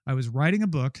writing a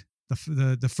book,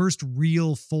 the first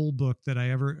real full book that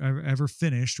I ever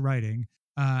finished writing.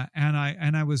 And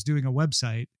I was doing a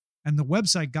website, and the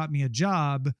website got me a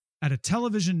job at a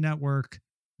television network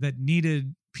that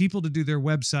needed people to do their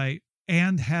website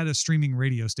and had a streaming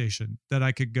radio station that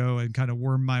I could go and kind of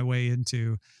worm my way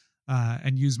into,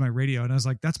 and use my radio. And I was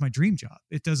like, that's my dream job.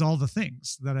 It does all the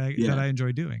things that I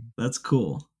enjoy doing. That's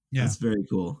cool. Yeah. That's very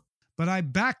cool. But I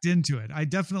backed into it. I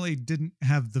definitely didn't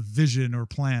have the vision or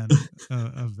plan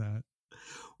of that.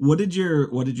 What did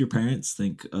your parents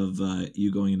think of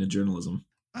you going into journalism?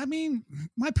 I mean,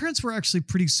 my parents were actually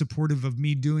pretty supportive of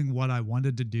me doing what I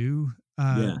wanted to do.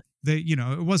 They,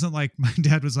 it wasn't like my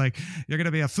dad was like, "You're going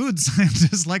to be a food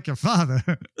scientist like your father."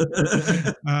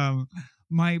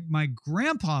 My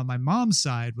grandpa, my mom's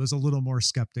side, was a little more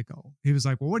skeptical. He was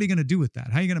like, "Well, what are you going to do with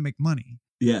that? How are you going to make money?"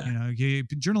 Yeah.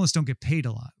 Journalists don't get paid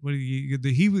a lot.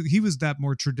 He was that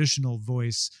more traditional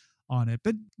voice on it,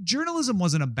 but journalism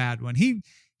wasn't a bad one.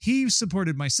 He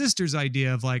supported my sister's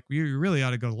idea of like, you really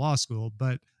ought to go to law school,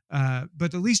 but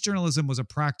at least journalism was a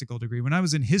practical degree. When I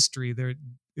was in history,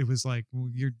 it was like, well,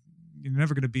 you're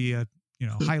never going to be a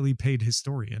highly paid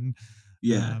historian.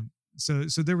 Yeah. So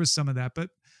there was some of that, but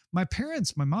my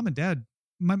parents, my mom and dad,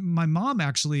 my mom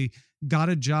actually got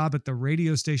a job at the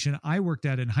radio station I worked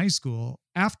at in high school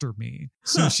after me.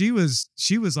 So she was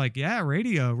like, yeah,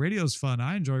 radio's fun.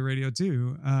 I enjoy radio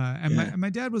too. My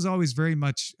dad was always very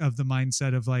much of the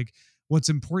mindset of like, what's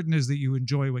important is that you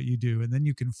enjoy what you do, and then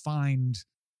you can find,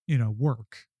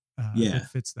 work that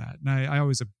fits that. And I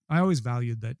always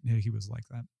valued that he was like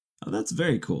that. Oh, that's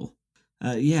very cool.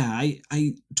 I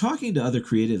talking to other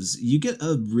creatives, you get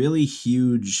a really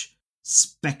huge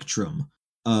spectrum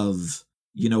of,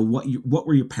 what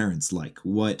were your parents like?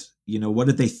 What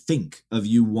did they think of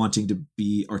you wanting to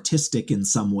be artistic in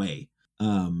some way?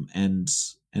 And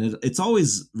it's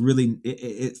always really,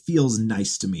 it feels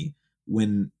nice to me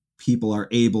when people are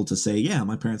able to say, yeah,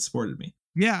 my parents supported me.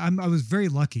 Yeah, I was very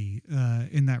lucky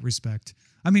in that respect.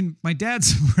 I mean, my dad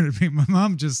supported me. My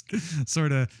mom just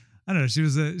sort of, I don't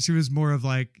know. She was more of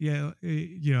like, yeah,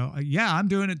 I'm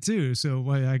doing it too. So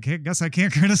I guess I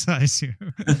can't criticize you.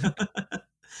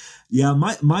 Yeah,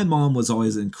 my mom was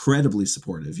always incredibly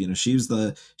supportive. She's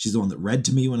the one that read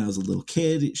to me when I was a little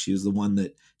kid. She was the one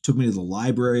that took me to the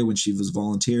library when she was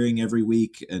volunteering every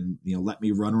week, and let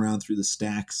me run around through the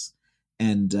stacks.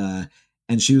 And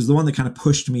she was the one that kind of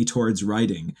pushed me towards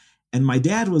writing. And my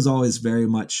dad was always very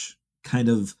much kind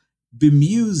of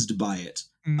bemused by it.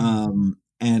 Mm.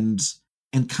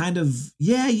 And kind of,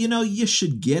 yeah, you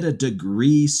should get a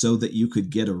degree so that you could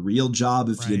get a real job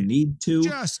if you need to.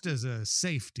 Just as a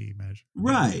safety measure.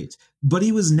 Right. But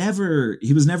he was never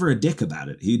a dick about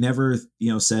it. He never,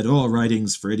 said, oh,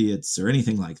 writing's for idiots or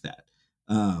anything like that.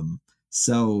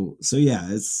 So yeah,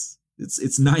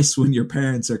 it's nice when your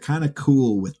parents are kind of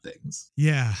cool with things.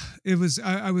 Yeah, it was,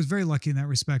 I was very lucky in that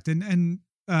respect. And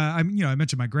I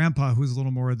mentioned my grandpa, who's a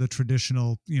little more of the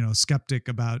traditional, skeptic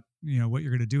about, what you're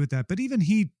going to do with that. But even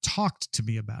he talked to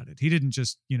me about it. He didn't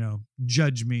just,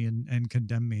 judge me and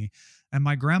condemn me. And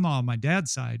my grandma on my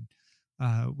dad's side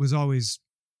was always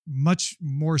much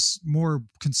more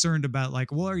concerned about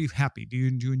like, well, are you happy? Do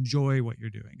you enjoy what you're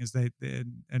doing?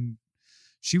 And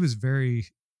she was very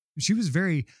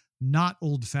not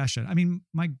old fashioned. I mean,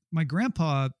 my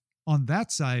grandpa on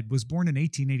that side was born in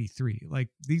 1883. Like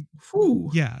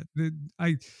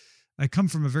I come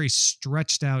from a very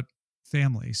stretched out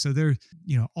family. So there,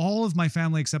 all of my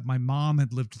family except my mom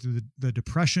had lived through the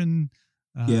Depression.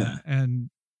 And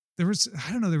there was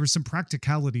some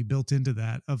practicality built into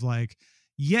that of like,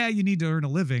 yeah, you need to earn a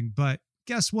living, but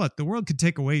guess what? The world could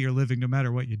take away your living no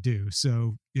matter what you do.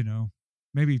 So,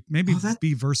 maybe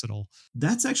be versatile.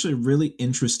 That's actually a really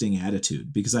interesting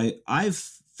attitude, because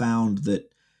I've found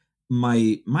that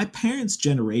my parents'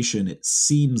 generation, it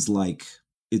seems like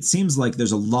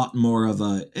there's a lot more of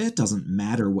it doesn't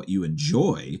matter what you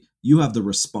enjoy. You have the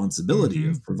responsibility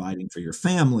of providing for your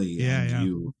family,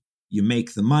 you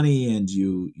make the money, and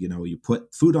you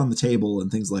put food on the table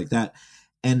and things like that.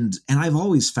 And I've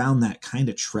always found that kind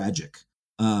of tragic.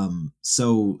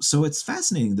 So it's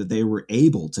fascinating that they were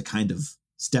able to kind of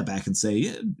step back and say,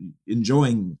 yeah,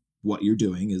 enjoying what you're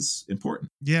doing is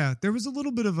important. Yeah, there was a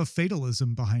little bit of a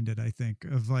fatalism behind it, I think,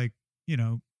 of like,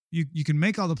 you can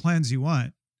make all the plans you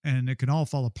want and it can all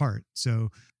fall apart. So,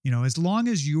 as long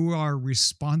as you are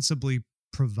responsibly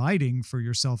providing for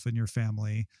yourself and your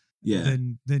family,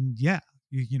 then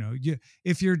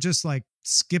if you're just like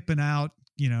skipping out,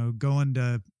 going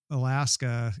to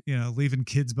Alaska, leaving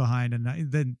kids behind,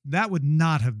 and then that would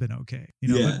not have been okay.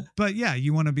 But yeah,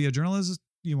 you want to be a journalist,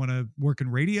 you want to work in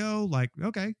radio, like,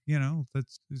 okay,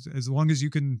 that's as long as you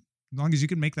can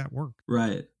make that work.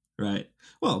 Right.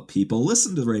 Well, people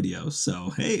listen to the radio, so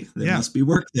hey, there must be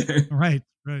work there. Right.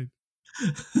 And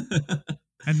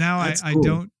now I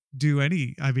don't do I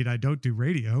don't do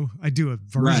radio. I do a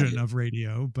version of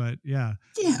radio, but none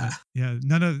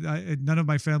of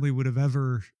my family would have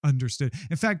ever understood.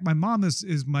 In fact, my mom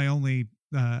is my only,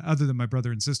 other than my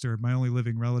brother and sister, my only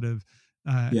living relative.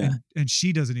 And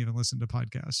she doesn't even listen to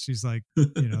podcasts. She's like,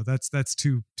 that's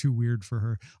too weird for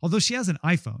her. Although she has an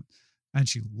iPhone and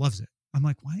she loves it. I'm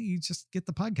like, why don't you just get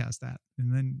the podcast app?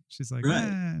 And then she's like,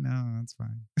 no, that's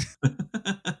fine.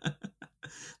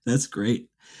 That's great.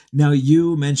 Now,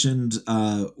 you mentioned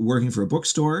working for a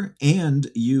bookstore,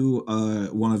 and you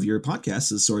one of your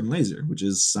podcasts is Sword and Laser, which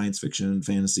is science fiction and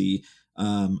fantasy.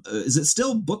 Is it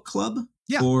still book club?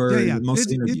 Yeah. Or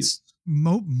mostly interviews? It's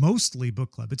mostly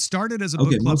book club. It started as a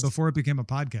book club before it became a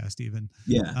podcast even.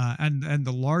 Yeah. And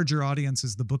the larger audience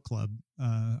is the book club,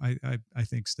 I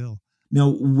think still.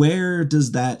 Now, where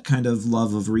does that kind of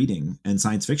love of reading and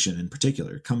science fiction in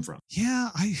particular come from? Yeah,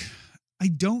 I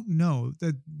don't know.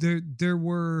 That there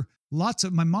were lots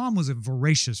of. My mom was a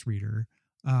voracious reader.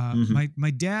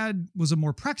 My dad was a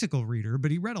more practical reader,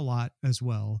 but he read a lot as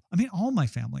well. I mean, all my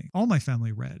family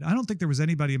read. I don't think there was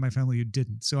anybody in my family who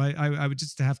didn't. So I would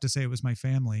just have to say it was my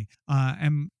family.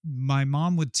 And my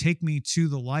mom would take me to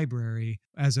the library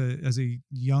as a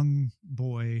young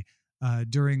boy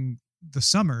during the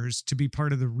summers to be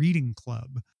part of the reading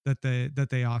club that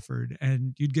they offered,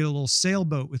 and you'd get a little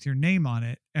sailboat with your name on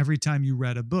it every time you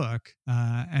read a book.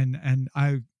 And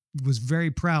I was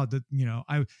very proud that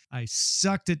I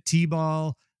sucked at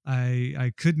t-ball.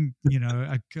 I couldn't,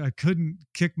 I couldn't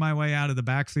kick my way out of the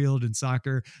backfield in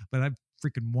soccer, but I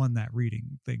freaking won that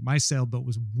reading thing. My sailboat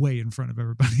was way in front of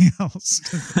everybody else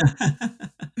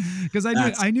because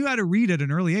I knew how to read at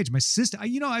an early age. My sister,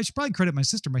 I should probably credit my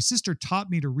sister. My sister taught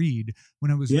me to read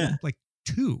when I was like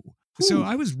 2. So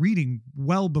I was reading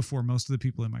well before most of the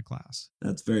people in my class.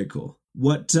 That's very cool.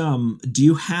 What do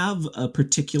you have a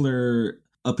particular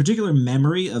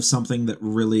memory of something that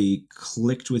really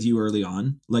clicked with you early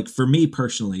on? Like for me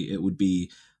personally, it would be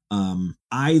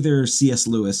either C.S.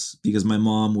 Lewis, because my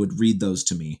mom would read those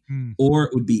to me, or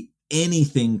it would be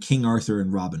anything King Arthur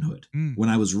and Robin Hood. When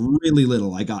I was really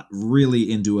little, I got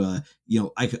really into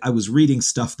I was reading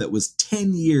stuff that was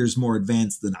 10 years more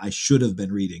advanced than I should have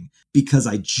been reading because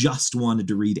I just wanted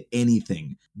to read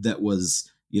anything that was,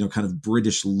 kind of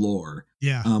British lore.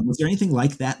 Yeah. Was there anything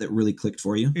like that really clicked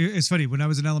for you? It's funny. When I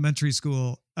was in elementary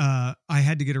school, I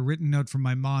had to get a written note from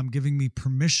my mom giving me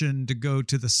permission to go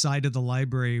to the side of the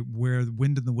library where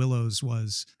Wind in the Willows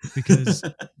was, because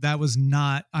I was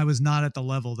not at the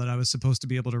level that I was supposed to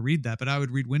be able to read that. But I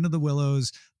would read Wind of the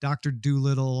Willows, Dr.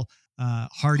 Dolittle,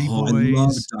 Hardy Boys. I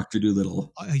loved Dr.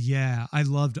 Dolittle. Yeah, I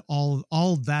loved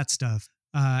all that stuff.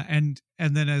 And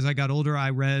then as I got older,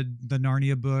 I read the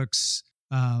Narnia books.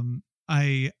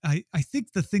 I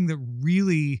think the thing that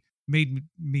really made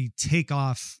me take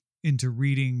off into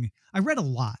reading, I read a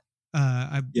lot,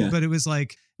 but it was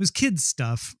kids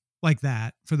stuff like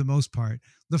that for the most part.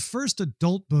 The first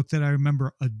adult book that I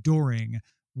remember adoring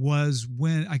was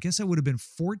when I guess I would have been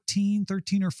 13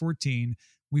 or 14.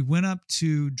 We went up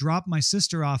to drop my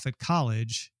sister off at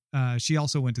college. She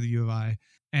also went to the U of I,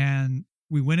 and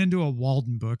we went into a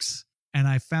Walden Books, and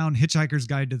I found Hitchhiker's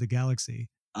Guide to the Galaxy.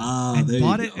 And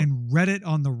bought it and read it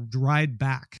on the ride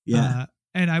back. Yeah.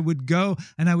 And I would go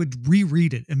and I would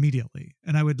reread it immediately.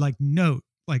 And I would note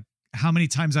how many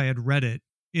times I had read it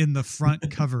in the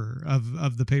front cover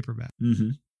of the paperback. Mm-hmm.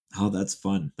 Oh, that's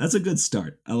fun. That's a good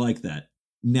start. I like that.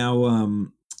 Now,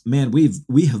 man, we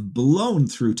have blown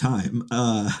through time.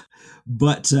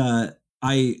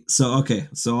 So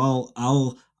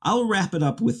I'll wrap it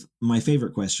up with my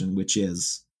favorite question, which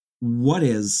is, what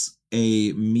is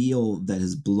a meal that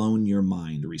has blown your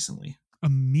mind recently? A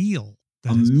meal.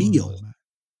 This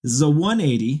is a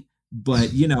 180, but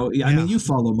I mean, you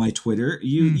follow my Twitter.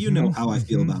 You know how I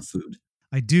feel about food.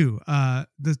 I do.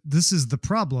 This is the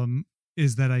problem,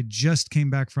 is that I just came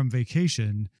back from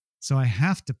vacation, so I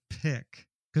have to pick,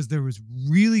 because there was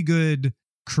really good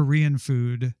Korean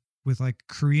food with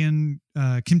Korean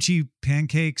kimchi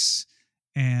pancakes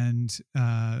and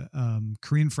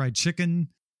Korean fried chicken.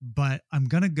 But I'm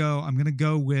gonna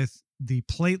go with the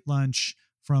plate lunch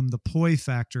from the Poi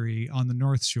Factory on the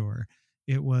North Shore.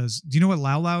 It was. Do you know what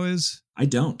Lau Lau is? I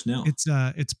don't know.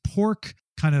 It's pork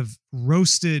kind of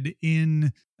roasted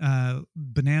in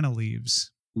banana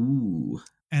leaves. Ooh.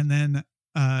 And then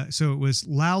so it was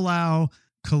Lau Lau,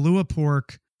 Kahlua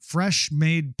pork, fresh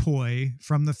made poi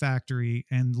from the factory,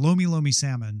 and lomi lomi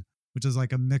salmon, which is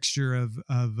like a mixture of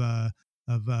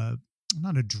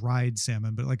not a dried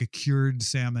salmon, but like a cured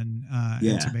salmon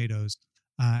and tomatoes.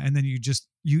 And then you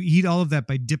eat all of that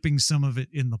by dipping some of it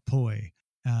in the poi.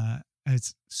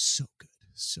 It's so good.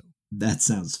 So that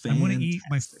sounds fantastic. I want to eat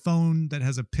my phone that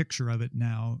has a picture of it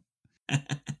now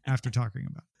after talking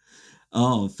about it.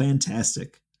 Oh,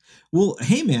 fantastic. Well,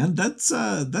 hey man,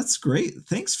 that's great.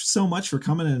 Thanks so much for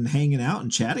coming and hanging out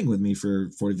and chatting with me for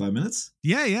 45 minutes.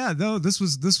 Yeah. No, this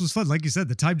was fun. Like you said,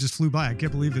 the time just flew by. I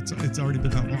can't believe it's already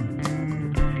been that long.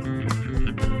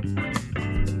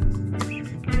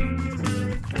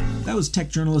 That was tech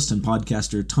journalist and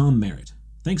podcaster Tom Merritt.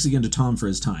 Thanks again to Tom for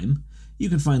his time. You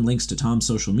can find links to Tom's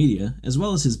social media, as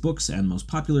well as his books and most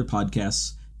popular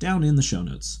podcasts, down in the show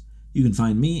notes. You can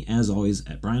find me, as always,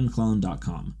 at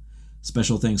brianmcclellan.com.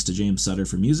 Special thanks to James Sutter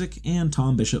for music and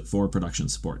Tom Bishop for production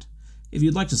support. If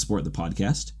you'd like to support the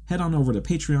podcast, head on over to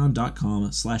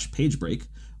patreon.com/pagebreak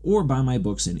or buy my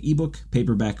books in ebook,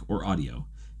 paperback, or audio.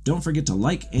 Don't forget to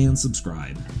like and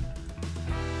subscribe.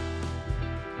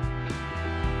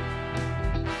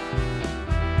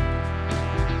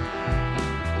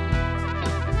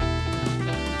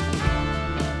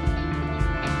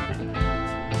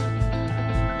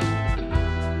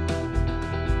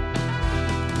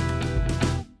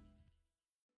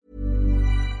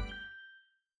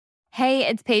 Hey,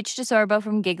 it's Paige DeSorbo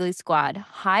from Giggly Squad.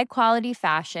 High quality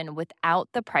fashion without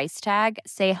the price tag.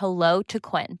 Say hello to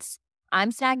Quince.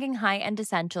 I'm snagging high-end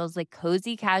essentials like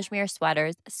cozy cashmere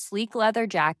sweaters, sleek leather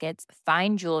jackets,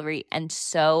 fine jewelry, and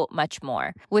so much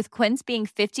more. With Quince being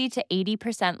 50 to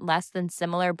 80% less than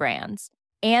similar brands.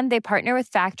 And they partner with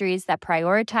factories that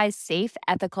prioritize safe,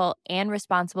 ethical, and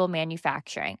responsible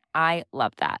manufacturing. I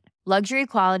love that. Luxury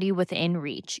quality within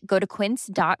reach. Go to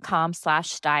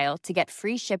quince.com/style to get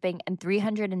free shipping and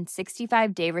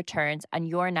 365-day returns on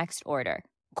your next order.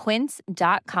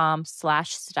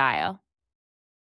 Quince.com/style.